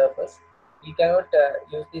curved surface, we cannot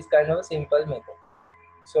use this kind of a simple method.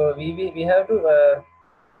 So we have to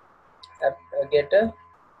get a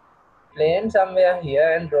plane somewhere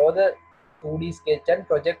here and draw the 2D sketch and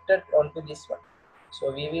project it onto this one.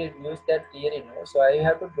 So we will use that theory now. So I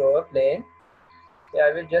have to draw a plane. So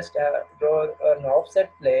I will just draw an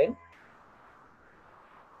offset plane.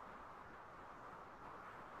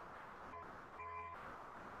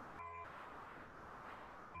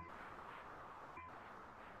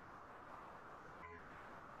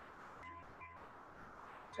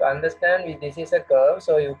 So understand this is a curve,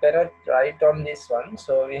 so you cannot write on this one.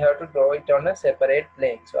 So we have to draw it on a separate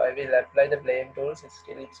plane. So I will apply the plane tools.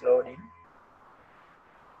 Still it's loading.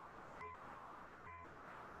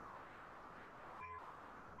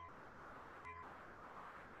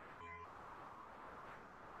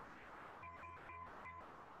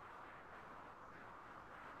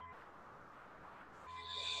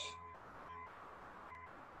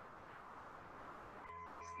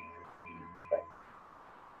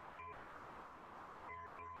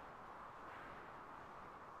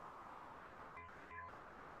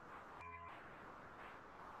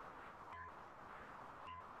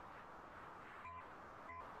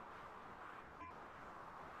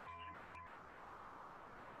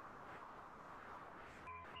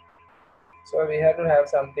 So we have to have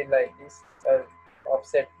something like this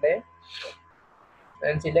offset plane,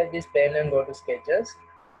 and select this plane and go to sketches,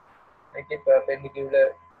 make it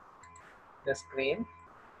perpendicular the screen.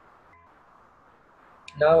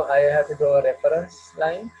 Now I have to draw a reference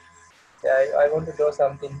line. I want to draw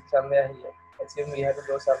something somewhere here. Assume we have to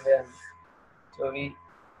draw somewhere here. So we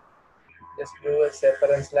just do a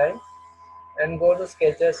reference line and go to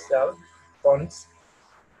sketches now, fonts,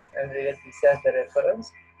 and relate this as the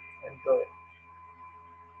reference and draw it.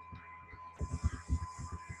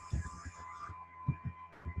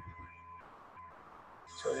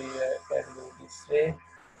 So we can do this way.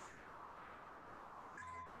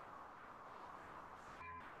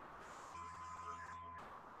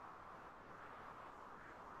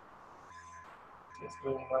 It's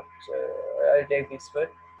too much. I'll take this word.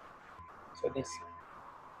 So this.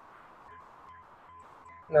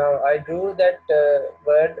 Now I drew that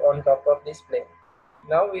word on top of this plane.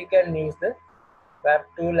 Now we can use the wrap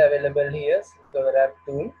tool available here. So the wrap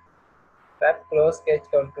tool, wrap close sketch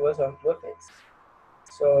contours onto a face.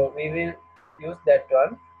 So we will use that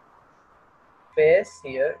one. Face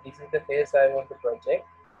here. This is the face I want to project.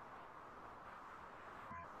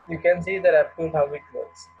 You can see the wrap tool how it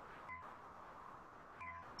works.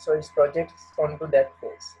 So it projects onto that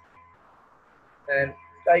face. And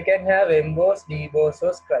I can have emboss, deboss,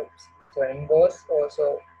 or scribes. So emboss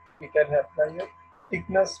also we can have the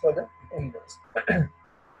thickness for the emboss.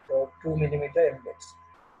 So 2mm emboss.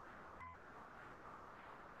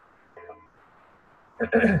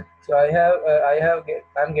 So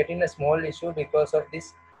I'm getting a small issue because of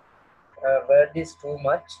this word is too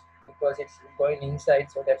much because it's going inside.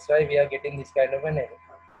 So that's why we are getting this kind of an error.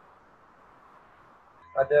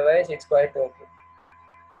 Otherwise, it's quite okay.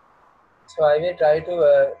 So I will try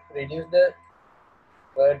to reduce the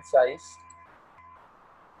word size.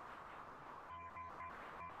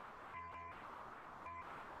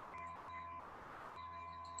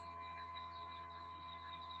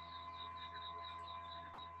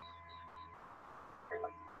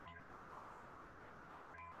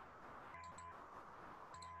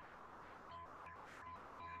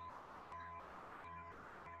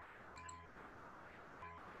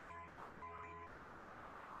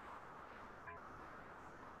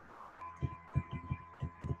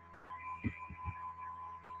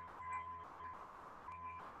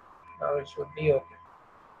 Now it should be okay.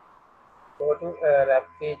 Go to wrap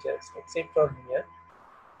features, exit from here,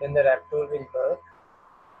 then the wrap tool will work.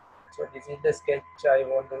 So this is the sketch I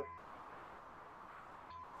want to,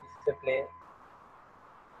 this is the plane.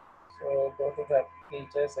 So go to wrap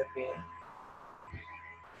features again,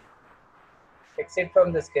 exit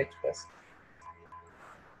from the sketch first,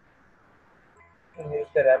 and use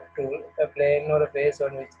the wrap tool, a plane or a face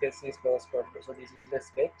on which sketch is close contour. So this is the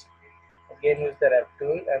sketch. Again use the wrap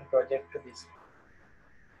tool and project to this.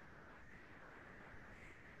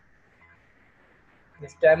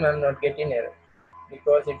 This time I'm not getting error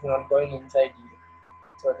because it's not going inside here.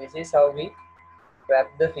 So this is how we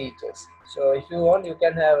wrap the features. So if you want, you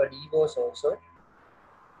can have a deboss also.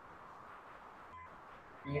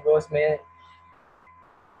 Deboss may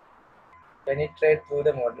penetrate through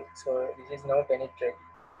the model. So this is now penetrating.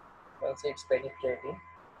 Once it's penetrating,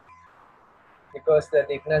 because the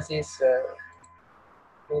thickness is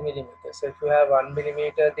 2mm. So if you have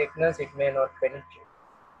 1mm thickness, it may not penetrate.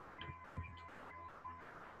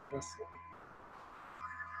 this.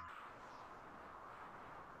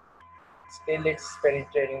 Still it's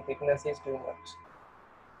penetrating, thickness is too much.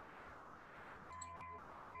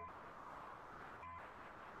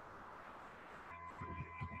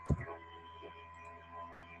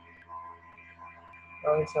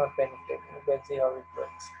 Now it's not penetrating, you can see how it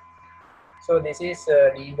works. So this is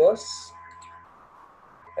deboss,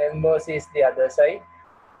 emboss is the other side,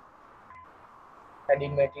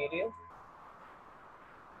 adding material,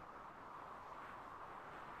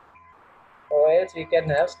 or else we can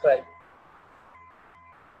have scribe.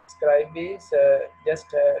 Scribe is just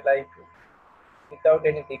like without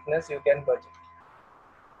any thickness you can project.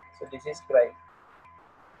 So this is scribe.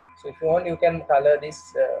 So if you want, you can color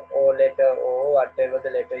this O letter or whatever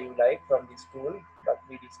the letter you like from this tool that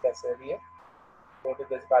we discussed earlier. Go to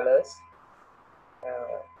the colors,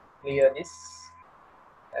 clear this,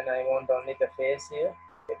 and I want only the face here.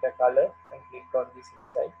 Get a color and click on this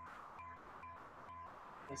inside.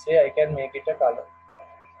 This way I can make it a color.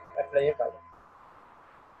 Apply a color.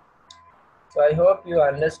 So I hope you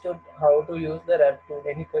understood how to use the wrap tool.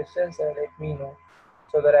 Any questions? Let me know.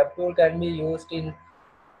 So the wrap tool can be used in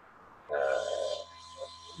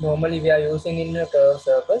normally we are using in a curved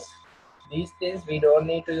surface. These things we don't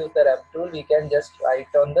need to use the wrap tool. We can just write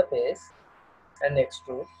on the face and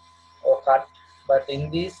extrude or cut. But in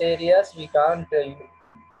these areas we can't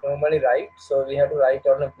normally write. So we have to write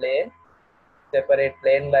on a plane, separate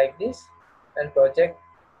plane like this, and project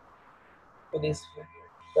to this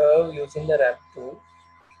curve using the wrap tool.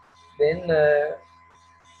 Then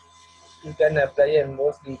you can apply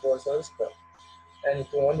emboss, deboss or curve. And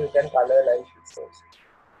if you want, you can color like this also.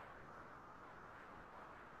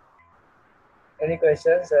 Any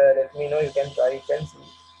questions? Let me know. You can try it and see.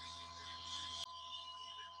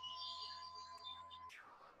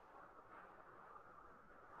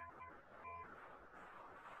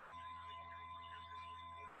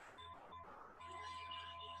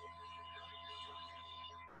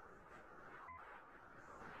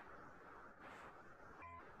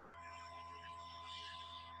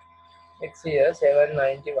 It's here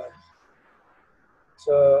 791.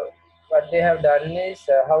 So what they have done is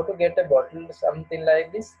how to get a bottle, something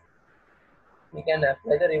like this. We can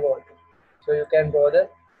apply the revolve. So you can draw the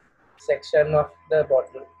section of the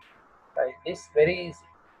bottle like this, very easy.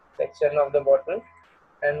 Section of the bottle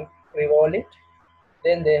and revolve it.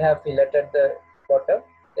 Then they have filleted the bottom.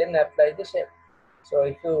 Then apply the shell. So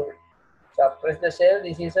if you suppress the shell,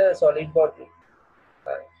 this is a solid bottle,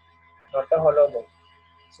 not a hollow bottle.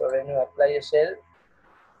 So when you apply a shell,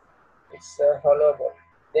 it's a hollow bottle.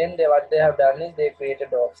 Then what they have done is they created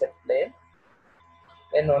the offset plane.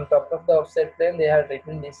 Then on top of the offset plane, they have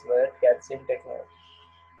written this word calcium technology.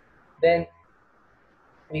 Then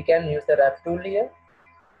we can use the wrap tool here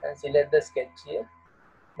and select the sketch here.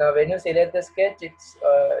 Now when you select the sketch, it's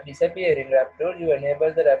disappearing wrap tool. You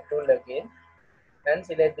enable the wrap tool again and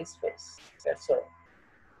select this face. That's all.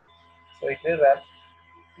 So it will wrap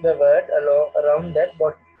the word around that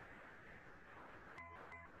bottom.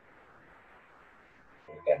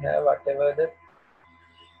 You can have whatever the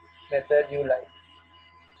method you like.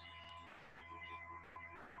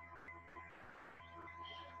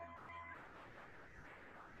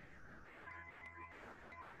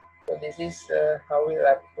 So this is how a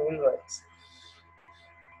wrap tool works.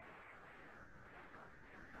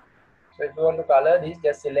 So if you want to color this,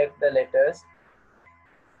 just select the letters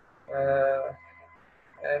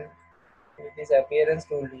and with this appearance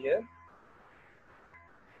tool here,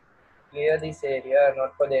 clear this area,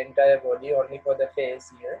 not for the entire body, only for the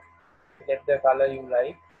face here. Select the color you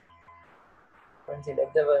like and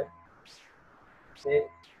select the word. Say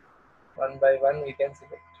one by one we can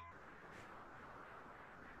select.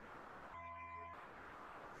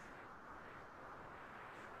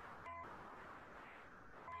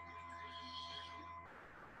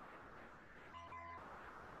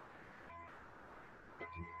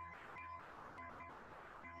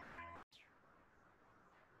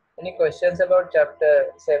 Any questions about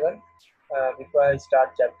chapter 7 before I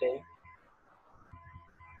start chapter 8?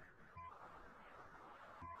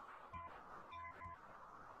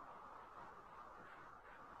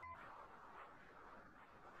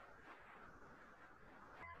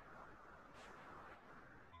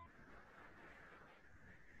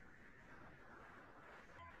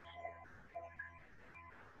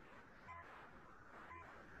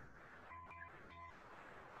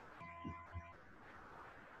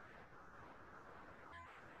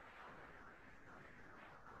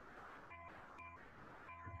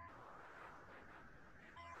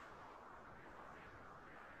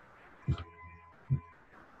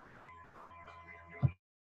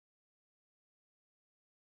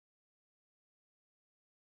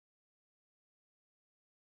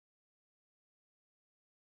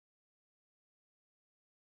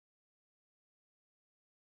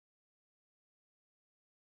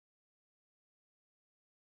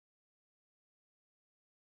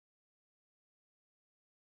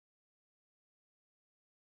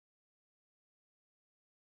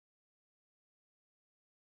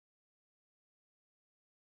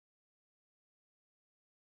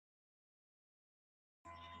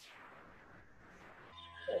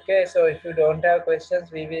 Okay, so if you don't have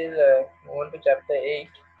questions, we will move on to chapter 8.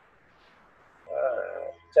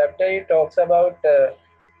 Chapter 8 talks about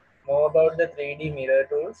more about the 3D mirror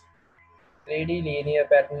tools, 3D linear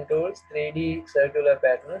pattern tools, 3D circular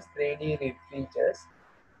patterns, 3D rib features,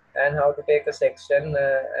 and how to take a section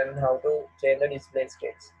and how to change the display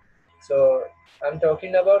states. So I'm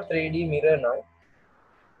talking about 3D mirror now.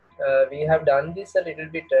 We have done this a little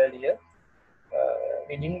bit earlier.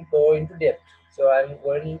 We didn't go into depth. So I'm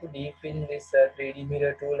going into deep in this 3D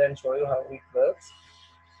mirror tool and show you how it works.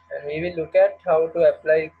 And we will look at how to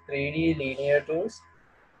apply 3D linear tools,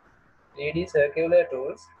 3D circular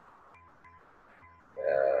tools,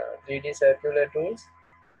 3D circular tools,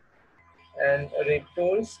 and rib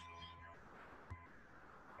tools,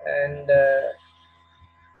 and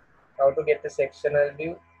how to get the sectional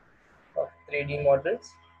view of 3D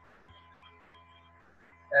models,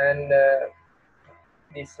 and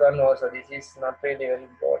this one also. This is not really very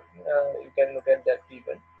important. You can look at that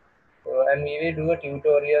even. So, and we will do a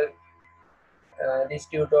tutorial. This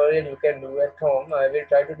tutorial you can do at home. I will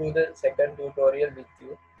try to do the second tutorial with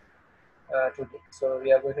you today. So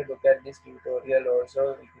we are going to look at this tutorial also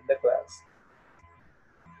within the class.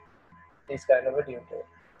 This kind of a tutorial.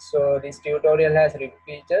 So this tutorial has rib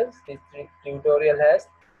features. This tutorial has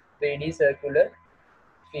 3D circular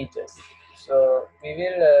features. So we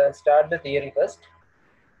will start the theory first.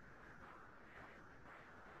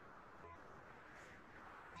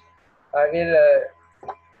 I will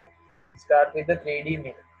start with the 3D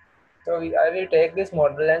mirror. So I will take this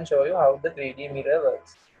model and show you how the 3D mirror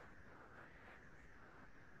works.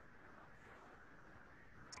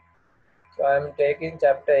 So I am taking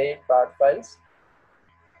chapter 8 part 5.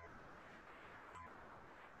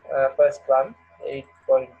 First one,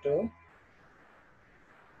 8.2.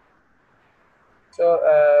 So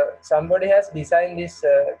somebody has designed this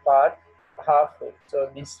part half full. So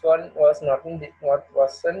this one was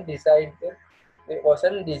wasn't designed. It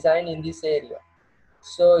wasn't designed in this area.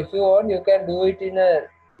 So if you want, you can do it in a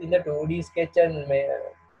 2D sketch and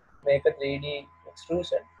make a 3D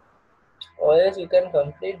extrusion. Or else you can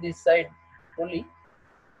complete this side fully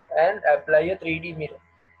and apply a 3D mirror.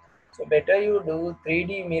 So better you do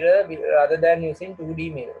 3D mirror rather than using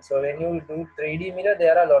 2D mirror. So when you do 3D mirror,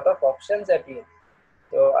 there are a lot of options appear.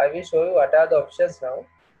 So I will show you what are the options now.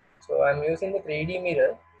 So I'm using the 3D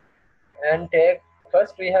mirror and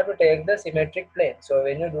first we have to take the symmetric plane. So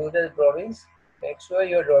when you do the drawings, make sure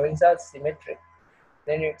your drawings are symmetric.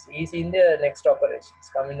 Then it's easy in the next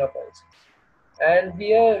operations, coming operations. And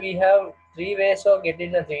here we have three ways of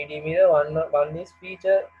getting a 3D mirror. One is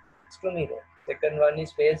features to mirror. Second one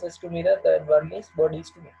is faces to mirror. Third one is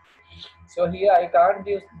bodies to mirror. So here I can't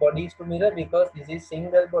use bodies to mirror because this is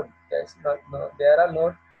single body. There are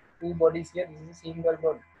not two bodies here. This is a single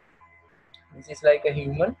body. This is like a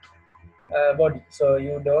human body. So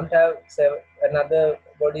you don't have another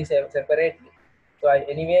body separately. So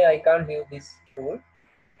anyway, I can't use this tool.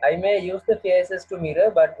 I may use the faces to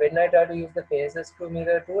mirror, but when I try to use the faces to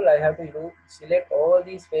mirror tool, I have to select all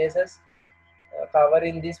these faces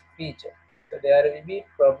covering this feature. So there will be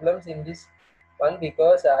problems in this one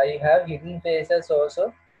because I have hidden faces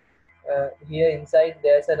also. Here inside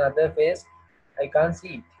there's another face, I can't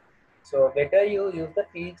see it. So better you use the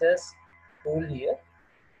features tool here.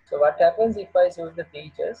 So what happens if I use the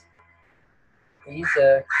features is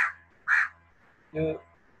we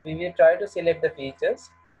will try to select the feature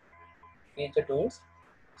tools.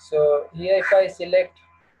 So here if I select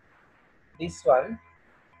this one,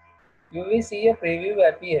 you will see a preview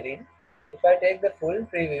appearing. If I take the full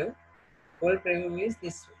preview is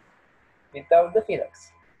this without the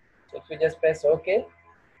fillers. So if you just press OK,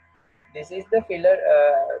 this is the filler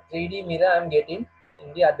 3D mirror I'm getting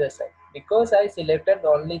in the other side because I selected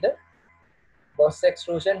only the box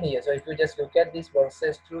extrusion here. So if you just look at this box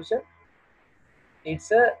extrusion,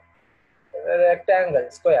 it's a rectangle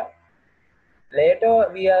square. Later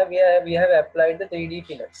we have applied the 3D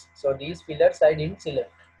fillers. So these fillers I didn't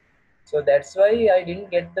select. So that's why I didn't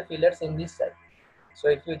get the fillers in this side. So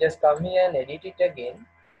if you just come here and edit it again,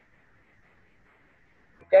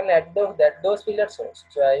 you can add those fillers also.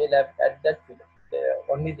 So I will add that filler,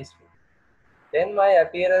 only this filler. Then my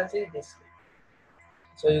appearance is this way.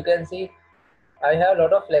 So you can see I have a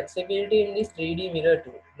lot of flexibility in this 3D mirror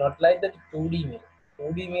too, not like the 2D mirror.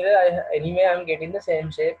 2D mirror, anyway I'm getting the same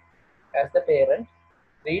shape as the parent.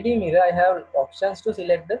 3D mirror, I have options to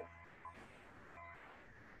select.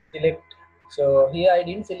 So here I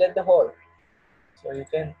didn't select the whole. So you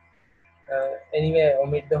can anyway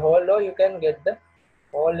omit the whole, or you can get the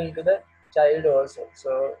whole into the child also.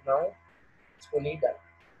 So now it's fully done.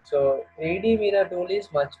 So 3D mirror tool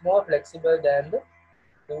is much more flexible than the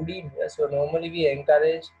 2D mirror. So normally we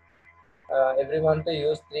encourage everyone to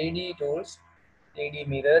use 3D tools, 3D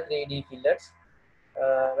mirror, 3D fillets,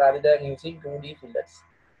 rather than using 2D fillets,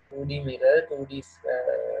 2D mirror, 2D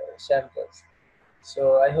samples.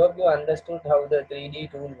 So I hope you understood how the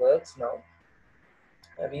 3D tool works now.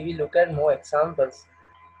 We will look at more examples.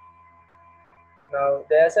 Now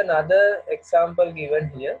there's another example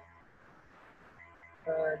given here.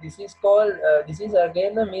 This is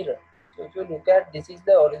again a mirror. So if you look at, this is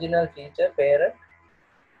the original feature, parent.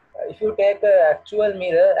 If you take an actual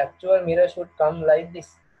mirror should come like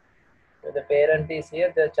this. So the parent is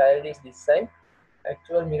here, the child is this side.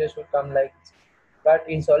 Actual mirror should come like this. But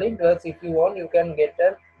in SolidWorks, if you want, you can get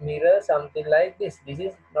a mirror something like this. This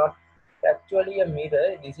is not actually a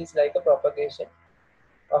mirror. This is like a propagation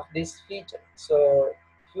of this feature. So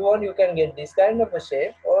if you want, you can get this kind of a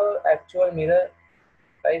shape or actual mirror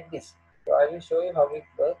like this. So I will show you how it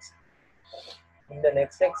works in the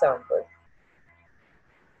next example.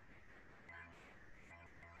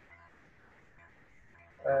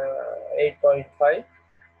 8.5,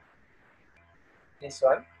 this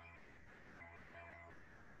one.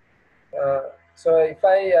 So if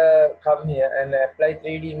I come here and apply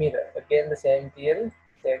 3D mirror, again the same theory,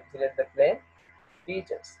 select the plane,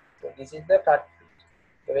 features. So this is the cut feature.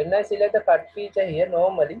 So when I select the cut feature here,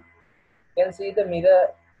 normally you can see the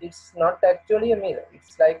mirror, it's not actually a mirror,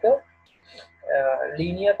 it's like a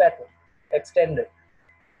linear pattern, extended.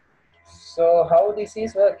 So how this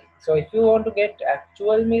is working? So if you want to get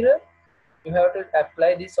actual mirror, you have to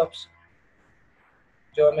apply this option,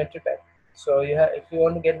 geometry pattern. So you have, if you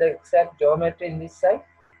want to get the exact geometry in this side,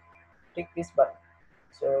 click this button.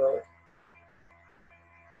 So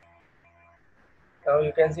now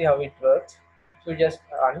you can see how it works. If you just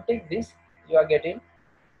untick this, you are getting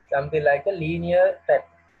something like a linear pattern.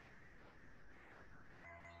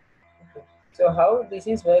 So how this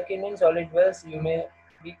is working in SolidWorks, you may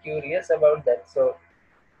be curious about that. So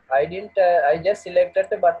I didn't, I just selected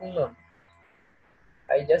the button on.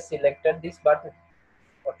 I just selected this button.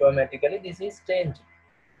 Automatically this is changed.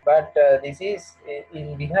 But this is,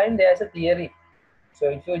 in behind there's a theory. So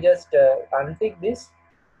if you just untick this,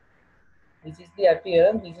 this is the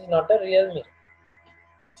appearance, this is not a real mirror.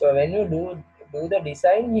 So when you do the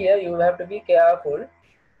design here, you have to be careful.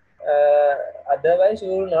 Otherwise you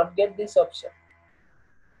will not get this option.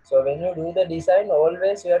 So when you do the design,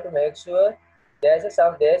 always you have to make sure there's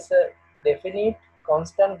a definite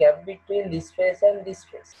constant gap between this face and this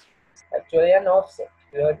face. Actually an offset.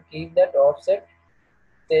 You have to keep that offset.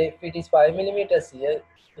 Say if it is 5 millimeters here,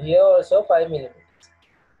 here also 5 millimeters.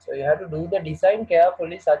 So you have to do the design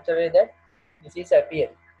carefully such a way that this is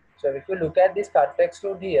appearing. So if you look at this cut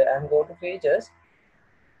extrude here and go to features,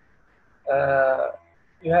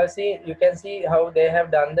 you can see how they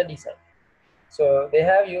have done the design. So they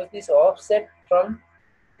have used this offset from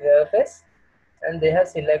surface and they have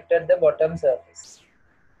selected the bottom surface.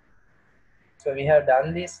 So we have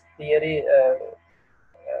done this theory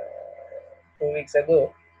 2 weeks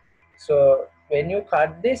ago. So when you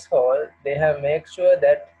cut this hole, they have made sure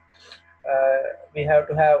that we have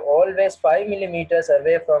to have always 5 millimeters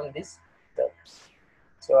away from this surface.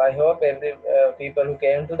 So I hope every people who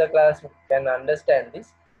came to the class can understand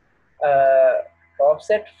this.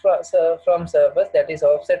 Offset from surface, that is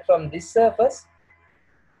offset from this surface,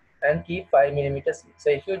 and keep 5 millimeters.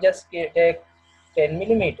 So if you just take 10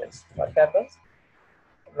 millimeters, what happens?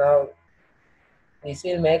 Now this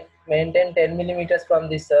will maintain 10 millimeters from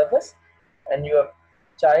this surface, and your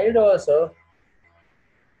child also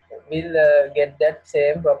will get that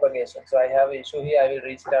same propagation. So I have an issue here. I will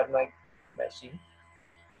restart my machine.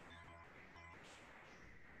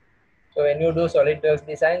 So when you do SolidWorks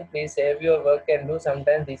design, please save your work and do.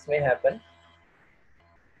 Sometimes this may happen.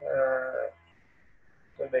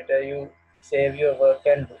 So better you save your work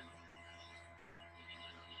and do.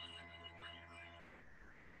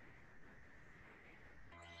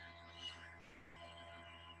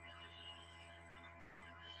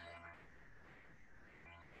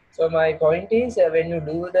 So my point is, when you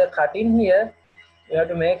do the cutting here, you have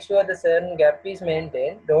to make sure the certain gap is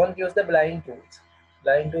maintained. Don't use the blind tools.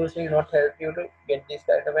 Blind tools will not help you to get this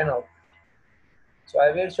kind of an output. So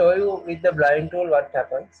I will show you with the blind tool what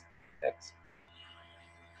happens next.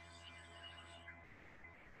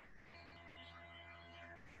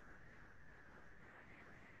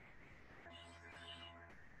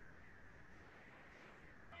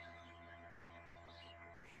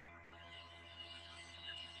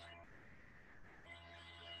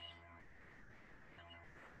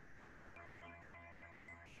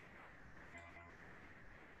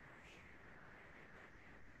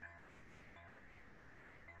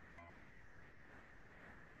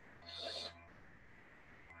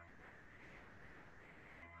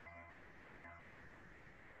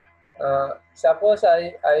 Suppose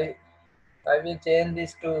I will change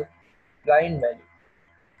this to blind value.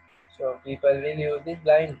 So people will use this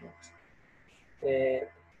blind rules. Say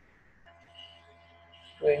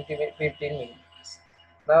 15 minutes.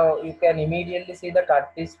 Now you can immediately see the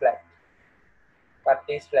cut is flat. Cut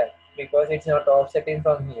is flat because it's not offsetting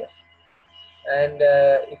from here. And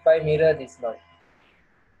if I mirror this now,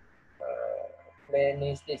 plane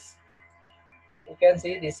is this. You can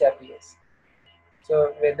see this appears.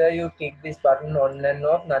 So whether you click this button on and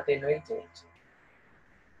off, nothing will change.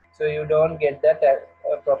 So you don't get that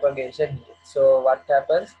propagation here. So what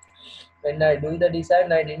happens when I do the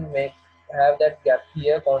design? I didn't have that gap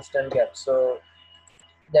here, constant gap. So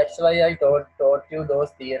that's why I taught you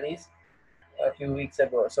those theories a few weeks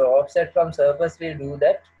ago. So offset from surface will do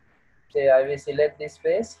that. Say I will select this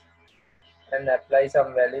face and apply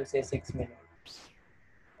some value, say 6 millimeters.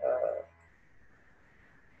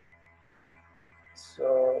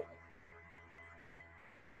 So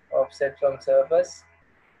offset from surface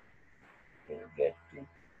will get it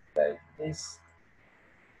like this.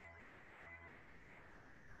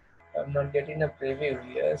 I'm not getting a preview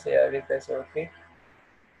here. Say I will press OK.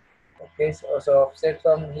 Okay, so offset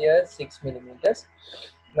from here 6 millimeters.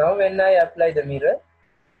 Now when I apply the mirror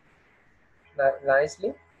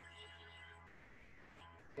nicely,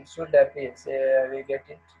 it should appear. Say I will get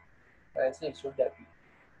it nicely. It should appear.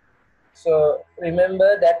 So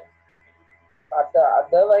remember that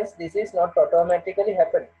otherwise this is not automatically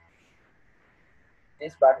happening.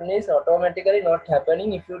 This button is automatically not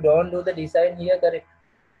happening if you don't do the design here correct.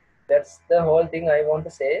 That's the whole thing I want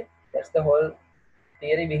to say. That's the whole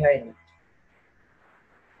theory behind it.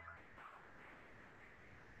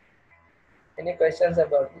 Any questions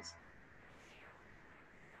about this?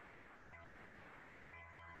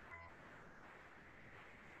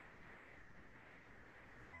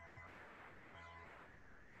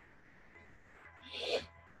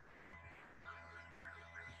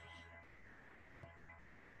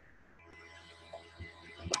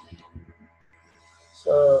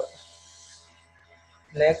 So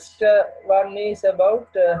next one is about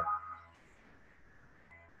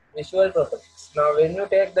visual properties. Now when you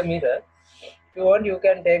take the mirror, if you want, you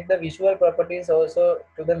can take the visual properties also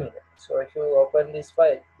to the mirror. So if you open this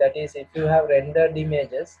file, that is if you have rendered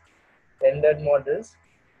images, rendered models.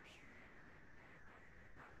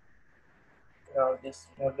 Now this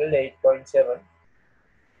model 8.7,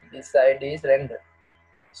 this side is rendered.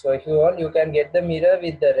 So if you want, you can get the mirror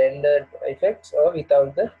with the rendered effects or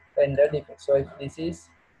without the rendered effects. So if this is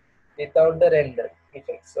without the rendered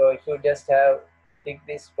effects. So if you just have click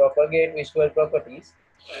this propagate visual properties,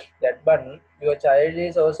 that button, your child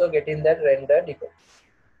is also getting that rendered effect.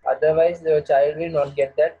 Otherwise, your child will not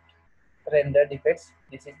get that rendered effects.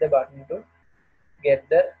 This is the button to get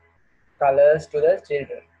the colors to the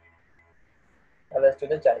children, colors to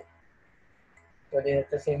the child. So this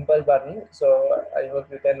is a simple button. So I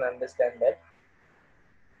hope you can understand that.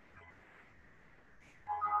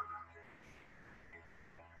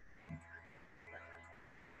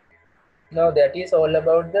 Now that is all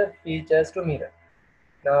about the features to mirror.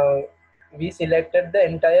 Now we selected the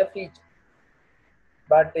entire feature,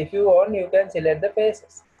 but if you want, you can select the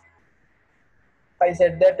faces. I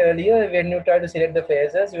said that earlier, when you try to select the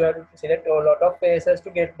faces, you have to select a lot of faces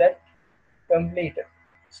to get that completed.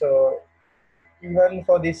 So even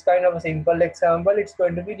for this kind of a simple example, it's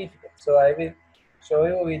going to be difficult. So I will show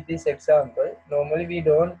you with this example. Normally we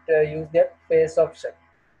don't use that face option.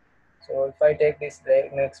 So if I take this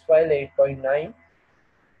next file 8.9,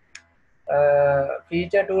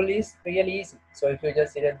 feature tool is really easy. So if you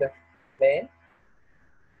just select the plane,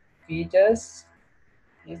 features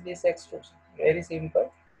is this extrusion. Very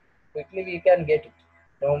simple. Quickly we can get it.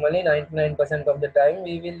 Normally 99% of the time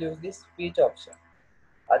we will use this feature option.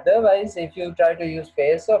 Otherwise, if you try to use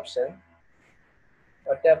face option,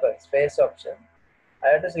 what happens? Face option,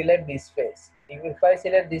 I have to select this face. If I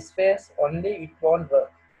select this face only, it won't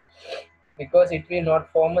work because it will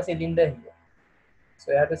not form a cylinder here.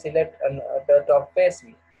 So I have to select the top face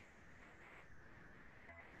here.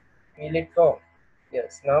 Will it form?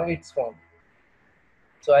 Yes, now it's formed.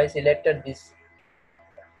 So I selected this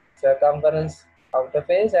circumference outer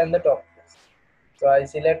face and the top face. So I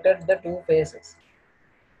selected the two faces.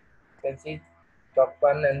 You can see top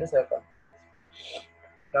one and the circumference.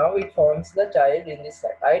 Now it forms the child in this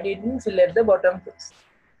side. I didn't select the bottom face.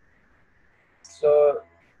 So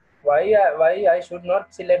why I should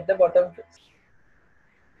not select the bottom face?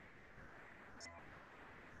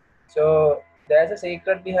 So there's a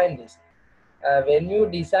secret behind this. When you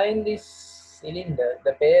design this cylinder,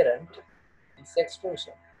 the parent, this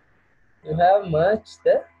extrusion, you have merged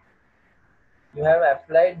the You have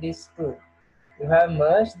applied this tool. You have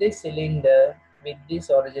merged this cylinder with this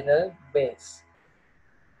original base.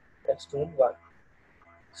 That's tool 1.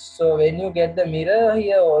 So when you get the mirror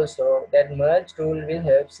here also, that merge tool will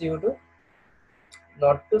help you to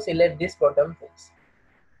not to select this bottom face.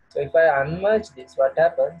 So if I unmerge this, what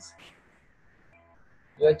happens?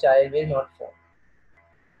 Your child will not fall.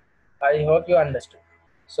 I hope you understood.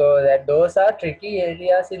 So that those are tricky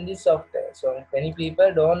areas in this software. So many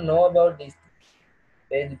people don't know about these things.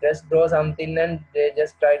 They just draw something and they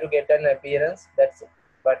just try to get an appearance. That's it.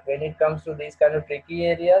 But when it comes to these kind of tricky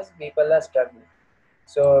areas, people are struggling.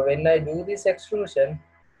 So when I do this extrusion,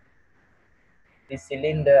 this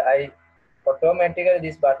cylinder, I automatically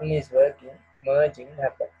this button is working, merging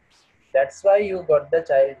happen. That's why you got the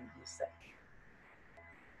child this side.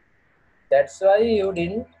 That's why you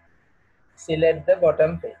didn't select the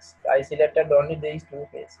bottom face. I selected only these two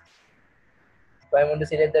faces. If I want to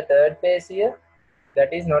select the third face here,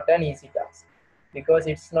 that is not an easy task because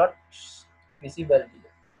it's not visible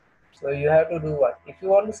here. So you have to do what? If you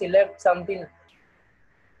want to select something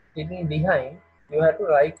hidden behind, you have to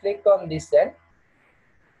right click on this and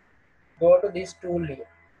go to this tool here.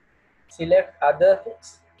 Select other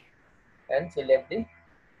face and select the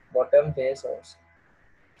bottom face also.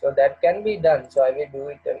 So that can be done. So I will do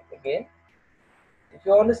it again. If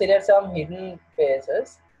you want to select some hidden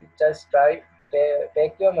faces, just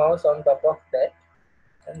take your mouse on top of that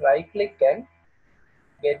and right click and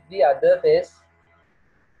get the other face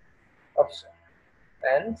option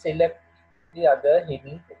and select the other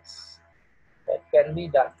hidden face. That can be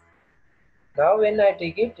done. Now when I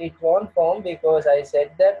tick it, it won't form because I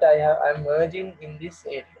said that I'm merging in this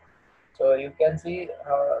area. So you can see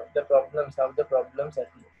how the problems appear.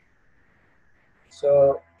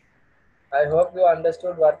 So I hope you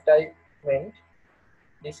understood what I meant.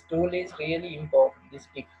 This tool is really important, this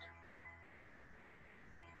tick.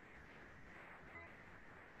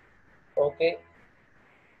 Okay,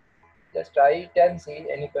 just try it and see.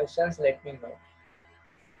 Any questions, let me know.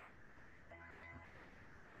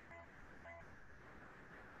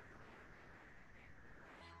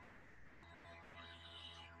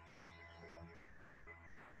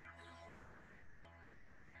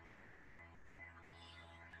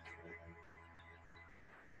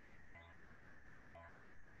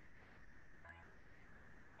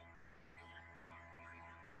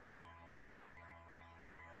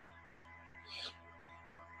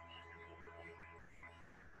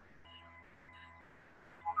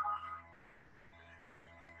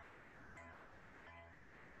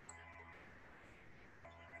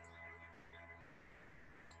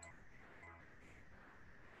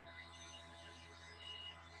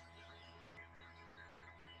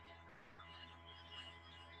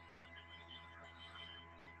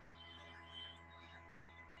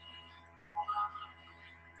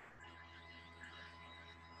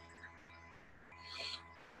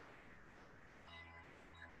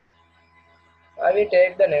 I will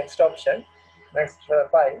take the next option, next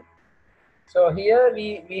 5. So here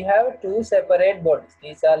we have two separate bodies.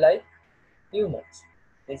 These are like humans.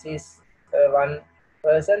 This is one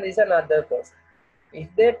person, this is another person. If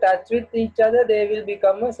they touch with each other, they will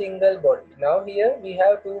become a single body. Now here we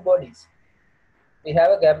have two bodies. We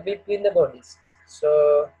have a gap between the bodies.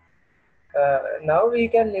 So now we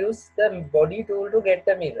can use the body tool to get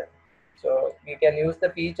the mirror. So we can use the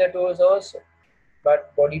feature tools also,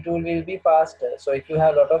 but body tool will be faster. So if you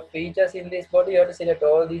have a lot of features in this body, you have to select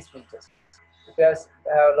all these features. If you have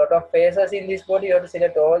a lot of faces in this body, you have to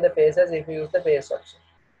select all the faces if you use the face option.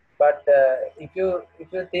 But if you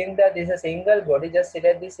think that this is a single body, just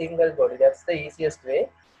select the single body. That's the easiest way,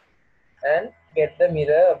 and get the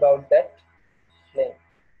mirror about that plane.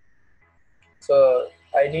 So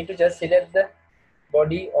I need to just select the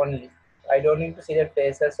body only. I don't need to select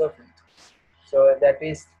faces or feet. So that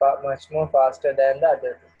is much more faster than the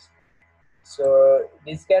other things. So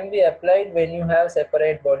this can be applied when you have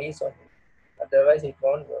separate bodies only. Otherwise it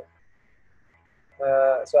won't work.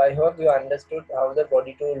 So I hope you understood how the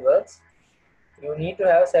body tool works. You need to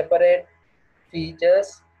have separate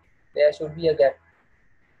features. There should be a gap.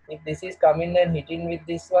 If this is coming and hitting with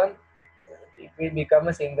this one, it will become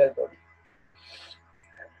a single body.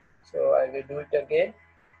 So I will do it again.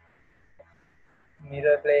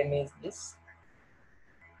 Mirror plane is this.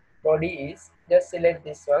 Body is, just select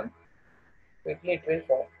this one. Quickly it will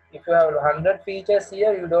form. If you have 100 features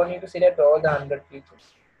here, you don't need to select all the 100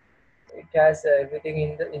 features. It has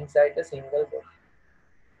everything inside the single body.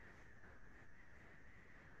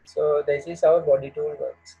 So this is how body tool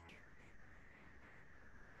works.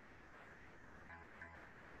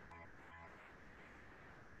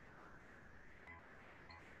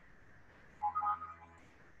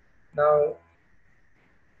 Now,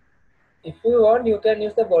 if you want, you can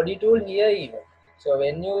use the body tool here even. So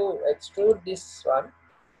when you extrude this one,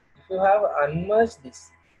 if you have unmerged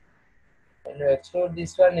this, when you extrude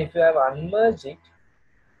this one, if you have unmerged it,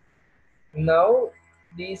 now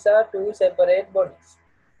these are two separate bodies.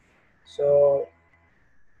 So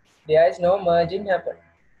there is no merging happen.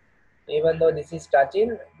 Even though this is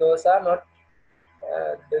touching, those are not.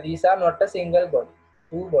 These are not a single body,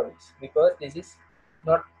 two bodies, because this is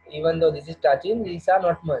not. Even though this is touching, these are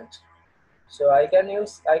not merged. So I can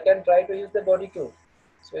try to use the body tool.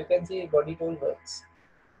 So you can see body tool works,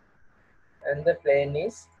 and the plane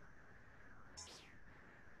is.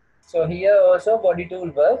 So here also body tool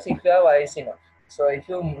works if you have eyes enough. So if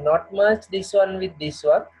you not merge this one with this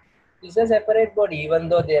one, this is a separate body. Even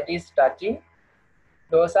though that is touching,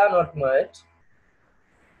 those are not merged.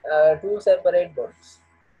 Two separate bodies.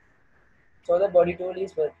 So the body tool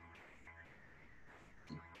is working.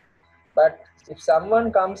 But if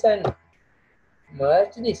someone comes and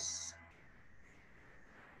merge this,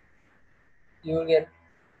 you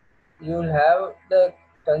will have the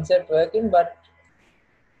concept working, but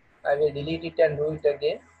I will delete it and do it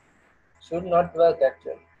again. Should not work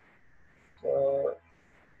actually. So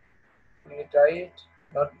we try it.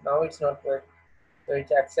 Not now. It's not working. So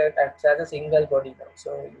it acts as a single body now.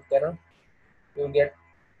 So you cannot. You get.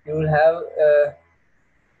 You will have.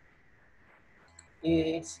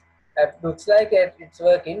 It looks like it's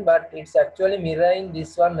working, but it's actually mirroring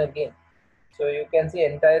this one again. So you can see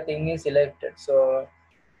entire thing is selected. So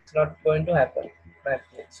it's not going to happen.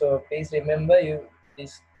 So please remember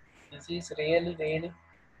this is really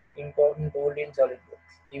important tool in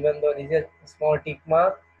SolidWorks. Even though this is a small tick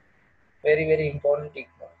mark, very important tick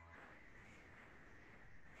mark.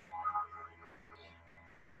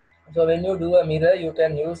 So when you do a mirror, you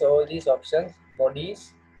can use all these options: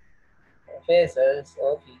 bodies, faces,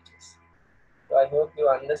 or features. So I hope you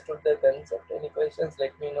understood the concept. Any questions?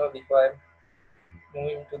 Let me know before I'm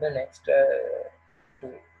moving to the next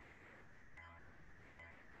tool.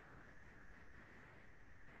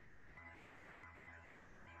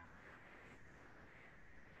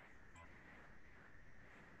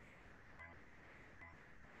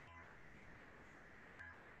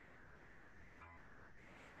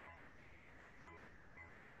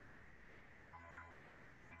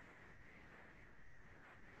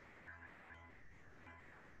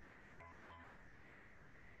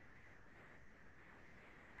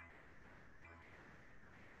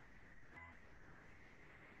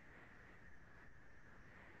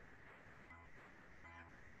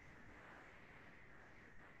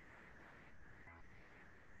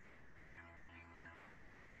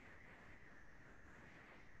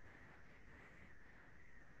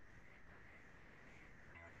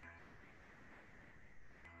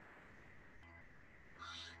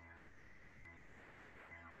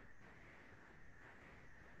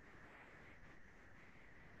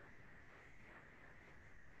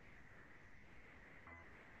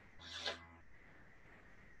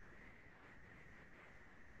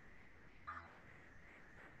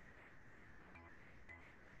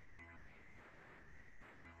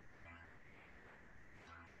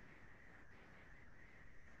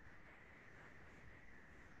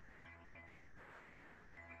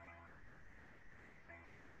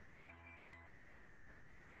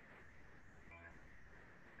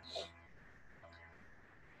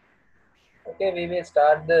 Okay, we will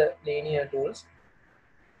start the linear tools.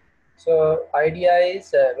 So idea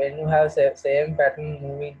is when you have same pattern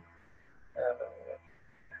moving uh,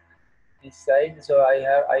 this side, so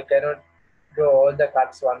I cannot draw all the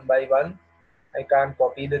cuts one by one. I can't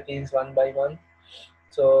copy the things one by one.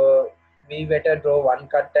 So we better draw one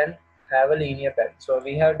cut and have a linear pattern. So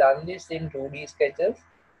we have done this in 2D sketches,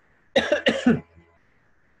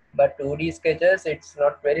 but 2D sketches it's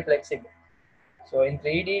not very flexible. So in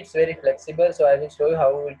 3D it's very flexible. So I will show you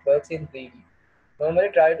how it works in 3D. Normally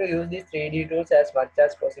try to use these 3D tools as much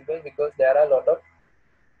as possible because there are a lot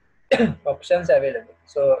of options available.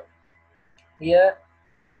 So here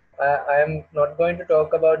I am not going to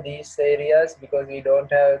talk about these areas because we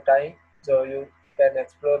don't have time. So you can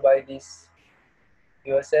explore by this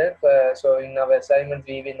yourself. So in our assignments,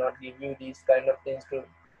 we will not give you these kind of things to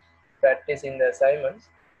practice in the assignments.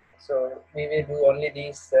 So we will do only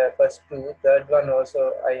these first two. Third one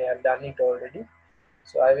also I have done it already.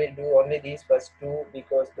 So I will do only these first two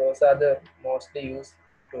because those are the mostly used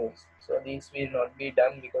tools. So these will not be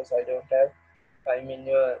done because I don't have time in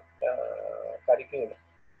your curriculum.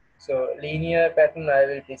 So linear pattern I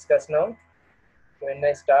will discuss now. When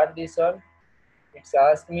I start this one, it's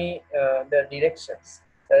asked me the directions.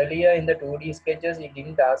 Earlier in the 2D sketches, it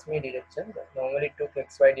didn't ask me direction. Normally it took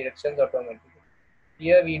XY directions automatically.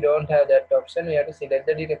 Here we don't have that option. We have to select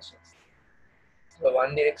the directions. So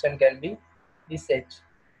one direction can be this edge,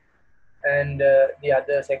 and the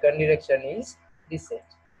other second direction is this edge.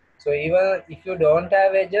 So even if you don't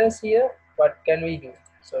have edges here, what can we do?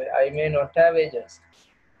 So I may not have edges.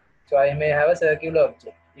 So I may have a circular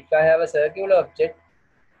object. If I have a circular object,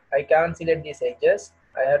 I can't select these edges.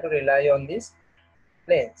 I have to rely on these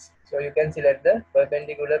planes. So you can select the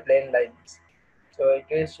perpendicular plane like this. So it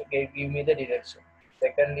will give me the direction.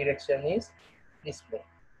 Second direction is this plane.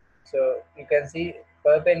 So you can see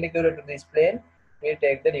perpendicular to this plane, we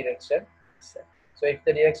take the direction. So if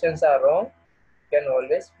the directions are wrong, you can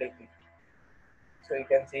always flip it. So you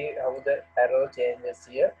can see how the arrow changes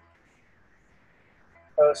here.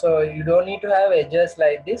 So you don't need to have edges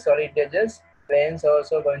like this, solid edges. Planes are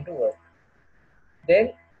also going to work.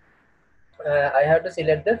 Then I have to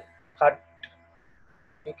select the cut.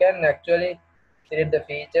 You can actually select the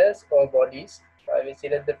features or bodies. So I will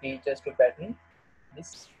select the features to pattern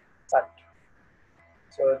this cut.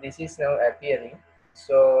 So this is now appearing.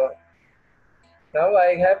 So now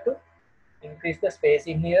I have to increase the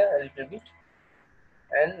spacing here a little bit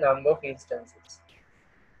and number of instances.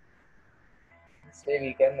 This way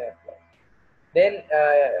we can apply. Then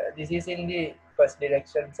this is in the first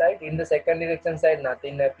direction side. In the second direction side,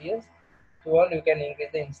 nothing appears. If you want, you can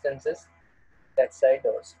increase the instances that side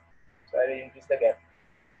also. So I will increase the gap.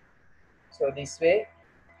 So this way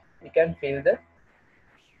we can fill the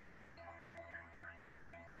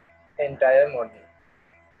entire module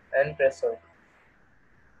and press OK.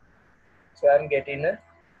 So I am getting a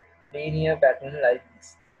linear pattern like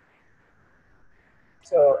this.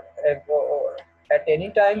 So at any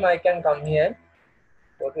time I can come here,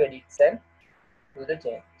 go to edits and do the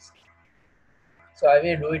changes. So I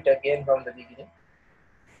will do it again from the beginning.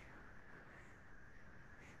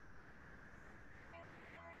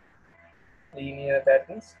 Linear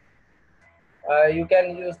patterns. You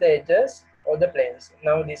can use the edges or the planes.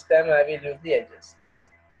 Now this time I will use the edges.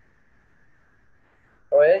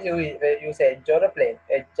 Or else you use edge or a plane.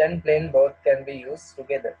 Edge and plane both can be used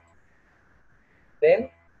together. Then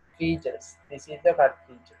features. This is the cut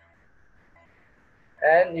feature.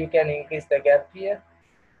 And you can increase the gap here,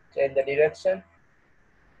 change the direction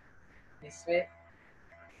this way,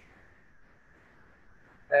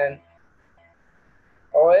 and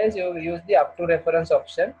always you use the up to reference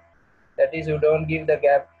option. That is, you don't give the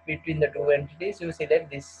gap between the two entities. You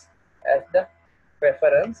select this as the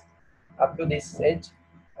reference up to this edge,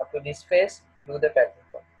 up to this face, do the pattern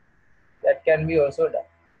form. That can be also done.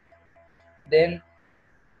 Then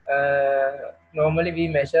normally we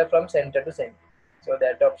measure from center to center. So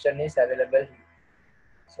that option is available here.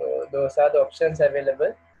 So those are the options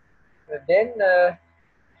available. Then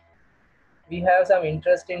we have some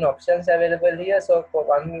interesting options available here. So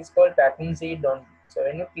one is called pattern seed only. So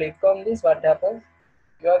when you click on this, what happens?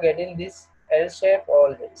 You are getting this L shape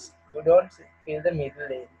always. You don't feel the middle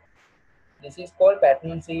area. This is called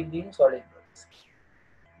pattern seed in SolidWorks.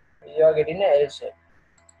 You are getting a L shape.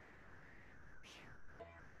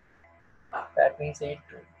 Pattern seed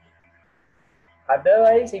too.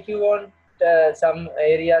 Otherwise, if you want some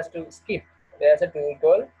areas to skip, there's a tool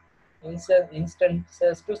called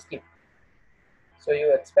instances to skip. So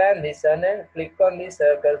you expand this and then click on these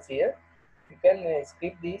circles here. You can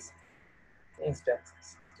skip these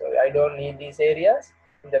instances. So I don't need these areas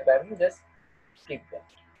in the pattern, just skip them.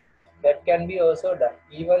 That can be also done.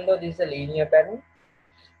 Even though this is a linear pattern,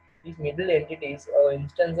 these middle entities or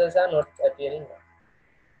instances are not appearing now.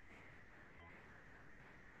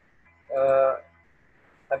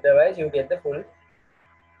 Otherwise, you get the fully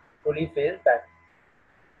filled pattern.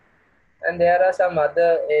 And there are some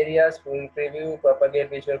other areas, full preview, propagate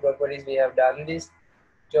visual properties. We have done this.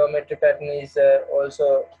 Geometry pattern is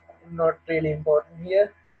also not really important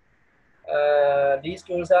here. These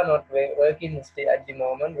tools are not working at the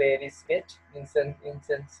moment. Where is sketch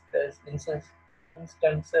instances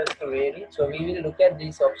to vary. So we will look at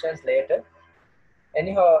these options later.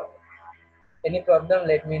 Anyhow, any problem,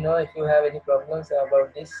 let me know. If you have any problems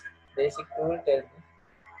about this basic tool, tell me.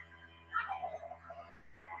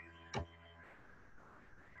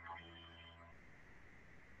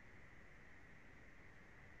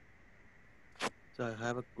 So I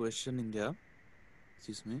have a question in there.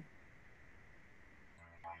 Excuse me.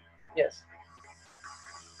 Yes.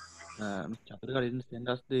 Mr. Chandra didn't send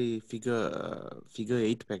us the figure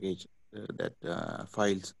 8 package that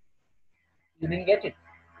files. You didn't get it.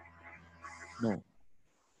 No,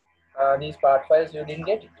 These part files, you didn't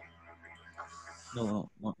get it.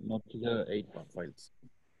 not figure 8 files.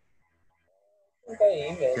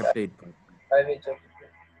 Okay, email. chapter 8 part. I will check it.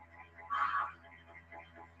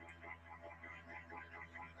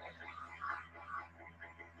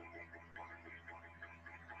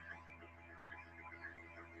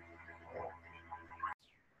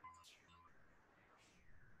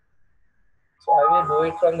 So I will do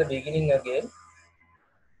it from the beginning again.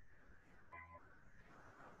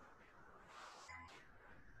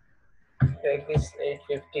 Take this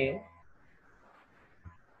 815.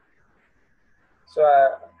 So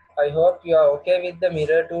I hope you are okay with the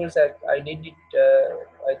mirror tools. I did it.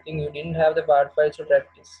 I think you didn't have the part files to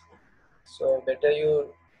practice. So better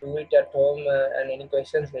you do it at home. And any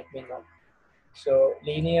questions, let me know. So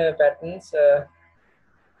linear patterns.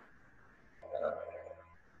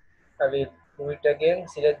 I will do it again.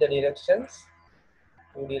 Select the directions.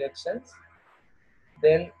 Two directions.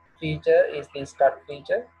 Then feature is this cut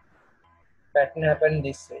feature. Pattern happen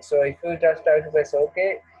this way. So if you just try to press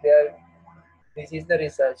OK, there. This is the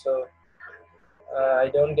result. So I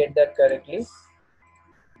don't get that correctly.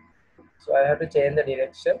 So I have to change the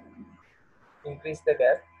direction, increase the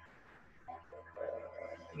gap,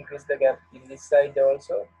 in this side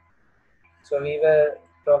also. So we were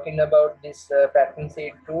talking about this pattern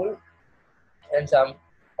seed tool and some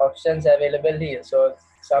options available here. So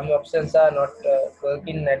some options are not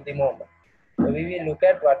working at the moment. So we will look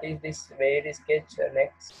at what is this varied sketch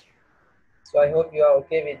next. So I hope you are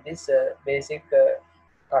okay with this basic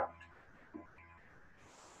cut.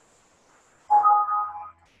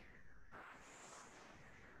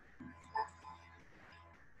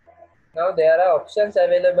 Now there are options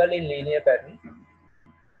available in linear pattern.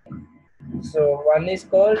 So one is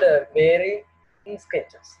called varying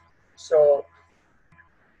sketches. So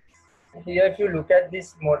here if you look at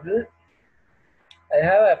this model, I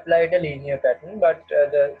have applied a linear pattern, but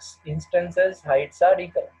the instances heights are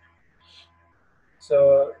different.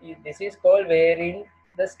 So this is called varying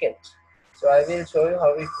the sketch. So I will show you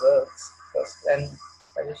how it works first, and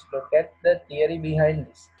I will look at the theory behind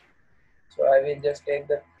this. So I will just take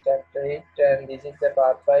the chapter 8, and this is the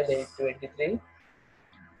part file 823.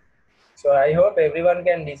 So I hope everyone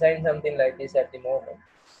can design something like this at the moment.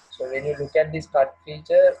 So when you look at this cut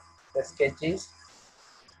feature, the sketch is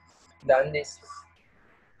done this.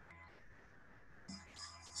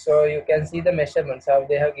 So you can see the measurements, how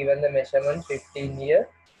they have given the measurement 15 here.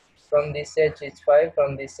 From this edge is 5,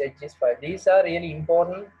 from this edge is 5. These are really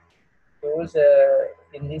important tools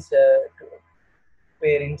in this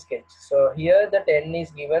pairing sketch. So here the 10 is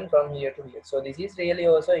given from here to here. So this is really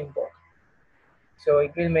also important. So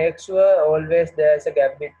it will make sure always there is a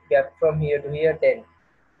gap from here to here 10.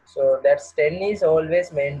 So that's 10 is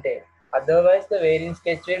always maintained. Otherwise the varying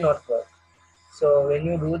sketch will not work. So when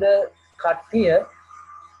you do the cut here,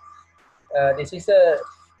 this is a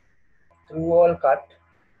through wall cut.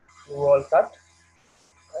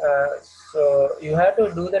 Uh, so you have to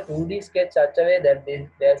do the 2D sketch such a way that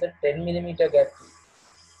there's a 10 millimeter gap.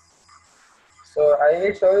 So I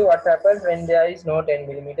will show you what happens when there is no 10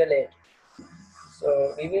 millimeter edge.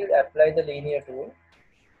 So we will apply the linear tool.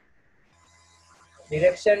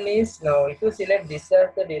 Direction is now, if you select this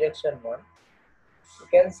as the direction one, you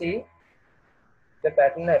can see the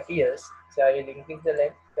pattern appears. So I will increase the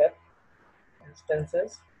length gap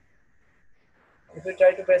instances. If you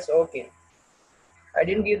try to press OK, I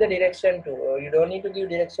didn't give the direction to. You don't need to give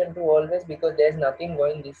direction to always because there's nothing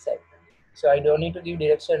going this side. So I don't need to give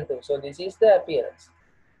direction to. So this is the appearance.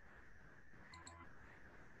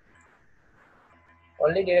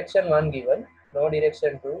 Only direction 1 given, no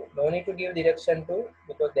direction 2. No need to give direction 2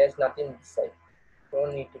 because there's nothing this side.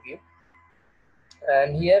 Don't need to give.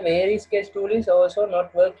 And here vary sketch tool is also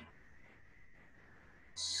not working.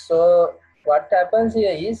 So what happens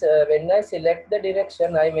here is when I select the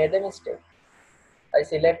direction, I made a mistake. I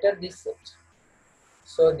selected this edge.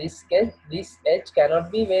 So this edge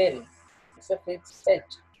cannot be varied. It's a fixed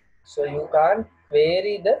edge. So you can't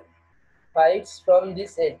vary the heights from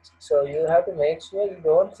this edge. So you have to make sure you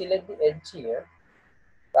don't select the edge here.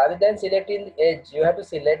 Rather than selecting the edge, you have to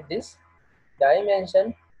select this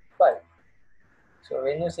dimension 5. So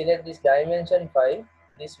when you select this dimension 5,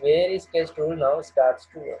 this vary sketch tool now starts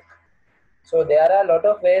to work. So there are a lot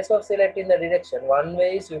of ways of selecting the direction. One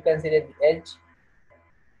way is you can select the edge,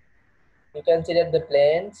 you can select the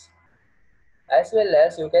planes, as well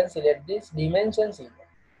as you can select this dimensions here.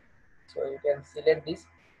 So you can select this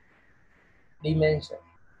dimension.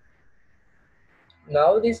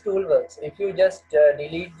 Now this tool works. If you just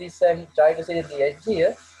delete this and try to select the edge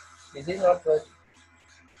here, this is not working.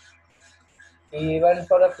 Even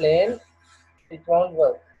for a plane, it won't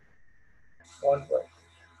work.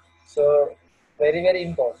 So very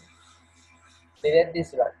important. Select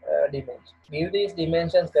this one, dimension. Give these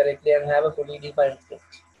dimensions correctly and have a fully defined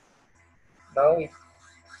sketch. Now it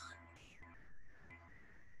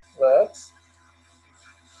works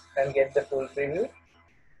and get the full preview. You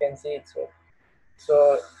can see it's working.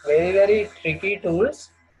 So very tricky tools.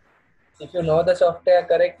 If you know the software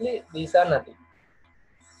correctly, these are nothing.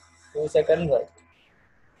 2-second work.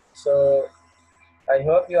 So I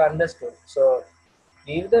hope you understood. So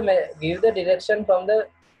give the direction from the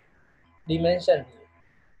dimension here.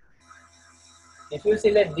 If you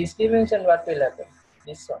select this dimension, what will happen?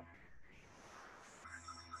 This one.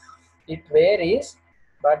 It varies,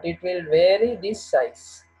 but it will vary this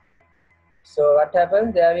size. So what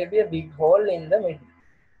happens? There will be a big hole in the middle.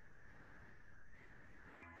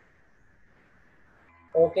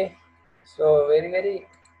 Okay. So very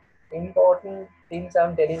important things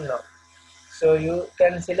I'm telling now. So you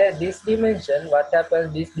can select this dimension. What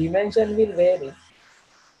happens? This dimension will vary.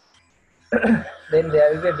 Then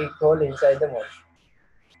there will be a big hole inside the model.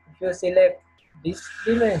 If you select this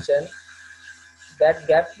dimension, that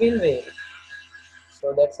gap will vary.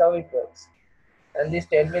 So that's how it works. And this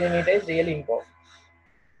 10 millimeter is really important.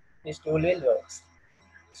 This tool will work.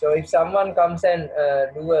 So if someone comes and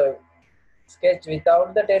do a sketch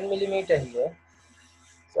without the 10 millimeter here,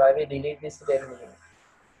 so I will delete this 10 millimeter.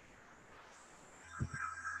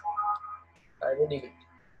 I will delete.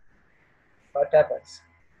 What happens?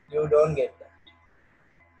 You don't get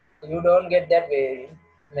that. You don't get that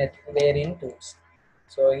varying tools.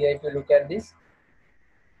 So here if you look at this,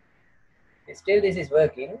 still this is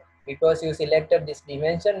working because you selected this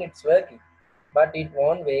dimension, it's working, but it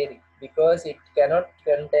won't vary because it cannot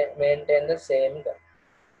maintain the same gap.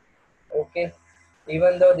 Okay,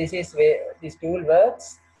 even though this tool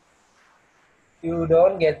works, you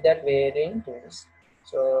don't get that varying tools.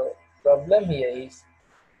 So problem here is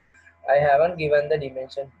I haven't given the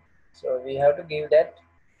dimension, so we have to give that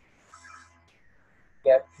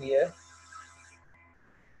gap here.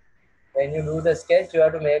 When you do the sketch, you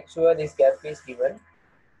have to make sure this gap is given.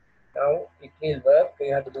 Now it will work.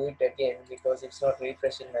 You have to do it again because it's not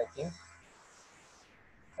refreshing, I think.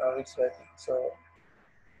 Now it's working. So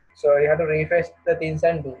you have to refresh the things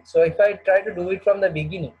and do it. So if I try to do it from the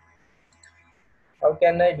beginning, how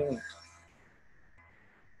can I do it?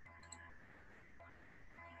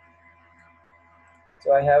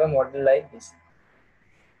 So I have a model like this.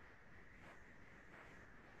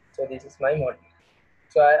 So this is my model.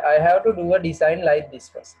 So I have to do a design like this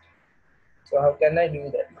first. So how can I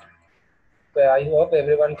do that? So I hope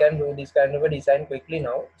everyone can do this kind of a design quickly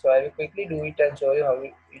now. So I will quickly do it and show you how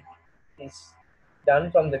it is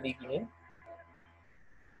done from the beginning.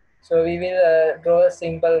 So we will draw a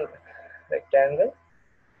simple rectangle.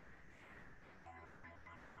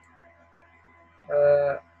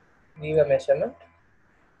 Give a measurement.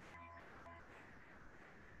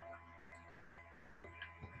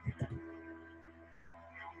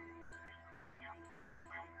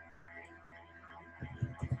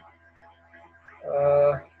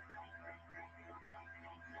 Uh,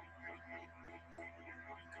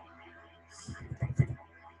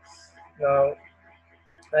 Now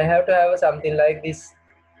I have to have something like this.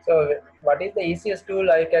 So what is the easiest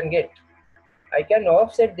tool I can get? I can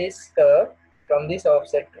offset this curve from this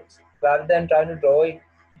offset tools. Rather than trying to draw it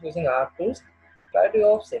using arc tools, try to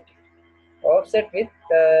offset it. Offset with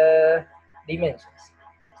dimensions.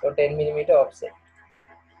 So 10 millimeter offset.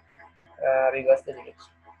 Reverse the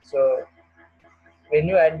direction. So when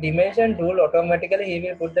you add dimension tool, automatically he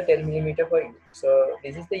will put the 10 millimeter for you. So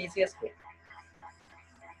this is the easiest way.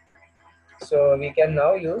 So we can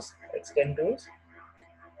now use extend tools,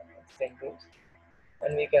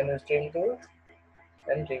 and we can use trim tools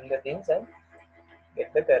and trim the things and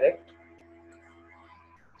get the correct.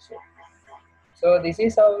 So this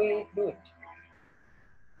is how we do it.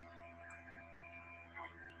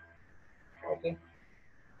 Okay.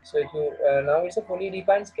 So if you now it's a fully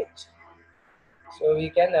defined sketch. So we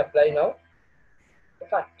can apply now the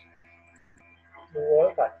cut. Do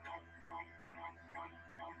all cut.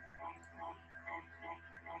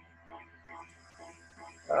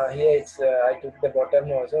 Here it's I took the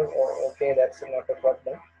bottom also. Oh, okay, that's not a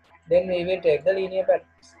problem. Then we will take the linear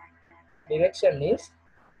patterns. Direction is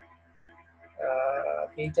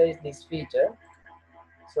feature is this feature.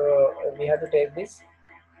 So we have to take this.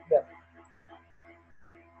 Yeah.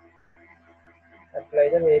 Apply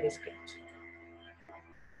the various sketch.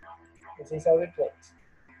 This is how it works.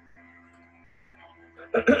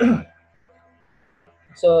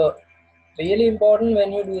 So really important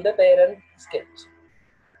when you do the parent sketch.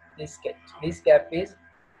 This gap is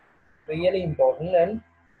really important, and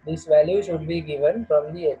this value should be given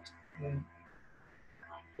from the edge.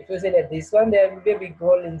 If you select this one, there will be a big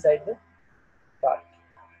hole inside the part.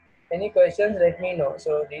 Any questions, let me know.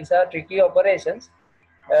 So these are tricky operations.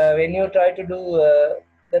 When you try to do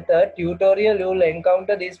the third tutorial, you will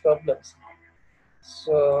encounter these problems.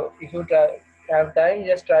 So if you have time,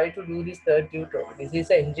 just try to do this third tutorial. This is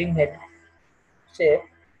an engine head shape.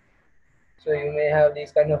 So you may have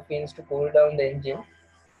these kind of pins to cool down the engine.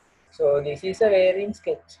 So this is a bearing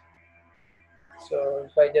sketch. So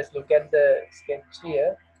if I just look at the sketch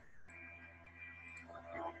here,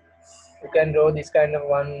 you can draw this kind of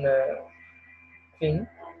one pin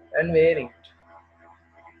and wear it.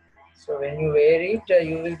 So when you wear it,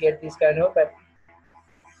 you will get this kind of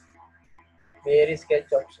wear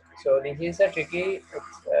sketch option. So this is a tricky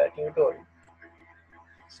tutorial.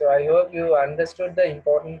 So I hope you understood the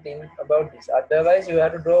important thing about this. Otherwise, you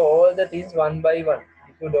have to draw all the things one by one.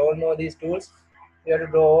 If you don't know these tools, you have to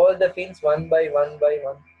draw all the pins one by one by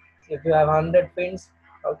one. If you have 100 pins,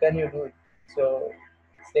 how can you do it? So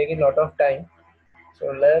it's taking a lot of time. So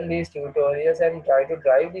learn these tutorials and try to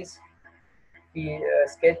drive this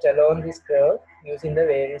sketch along this curve using the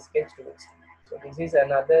various sketch tools. So this is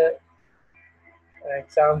another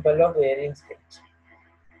example of variant sketch.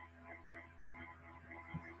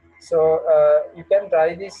 So you can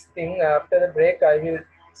try this thing. After the break, I will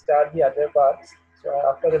start the other parts. So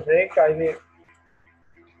after the break, I will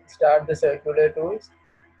start the circular tools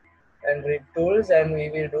and grid tools, and we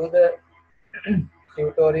will do the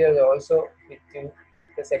tutorial also with you,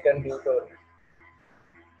 the second tutorial.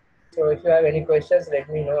 So if you have any questions, let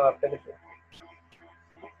me know after the break.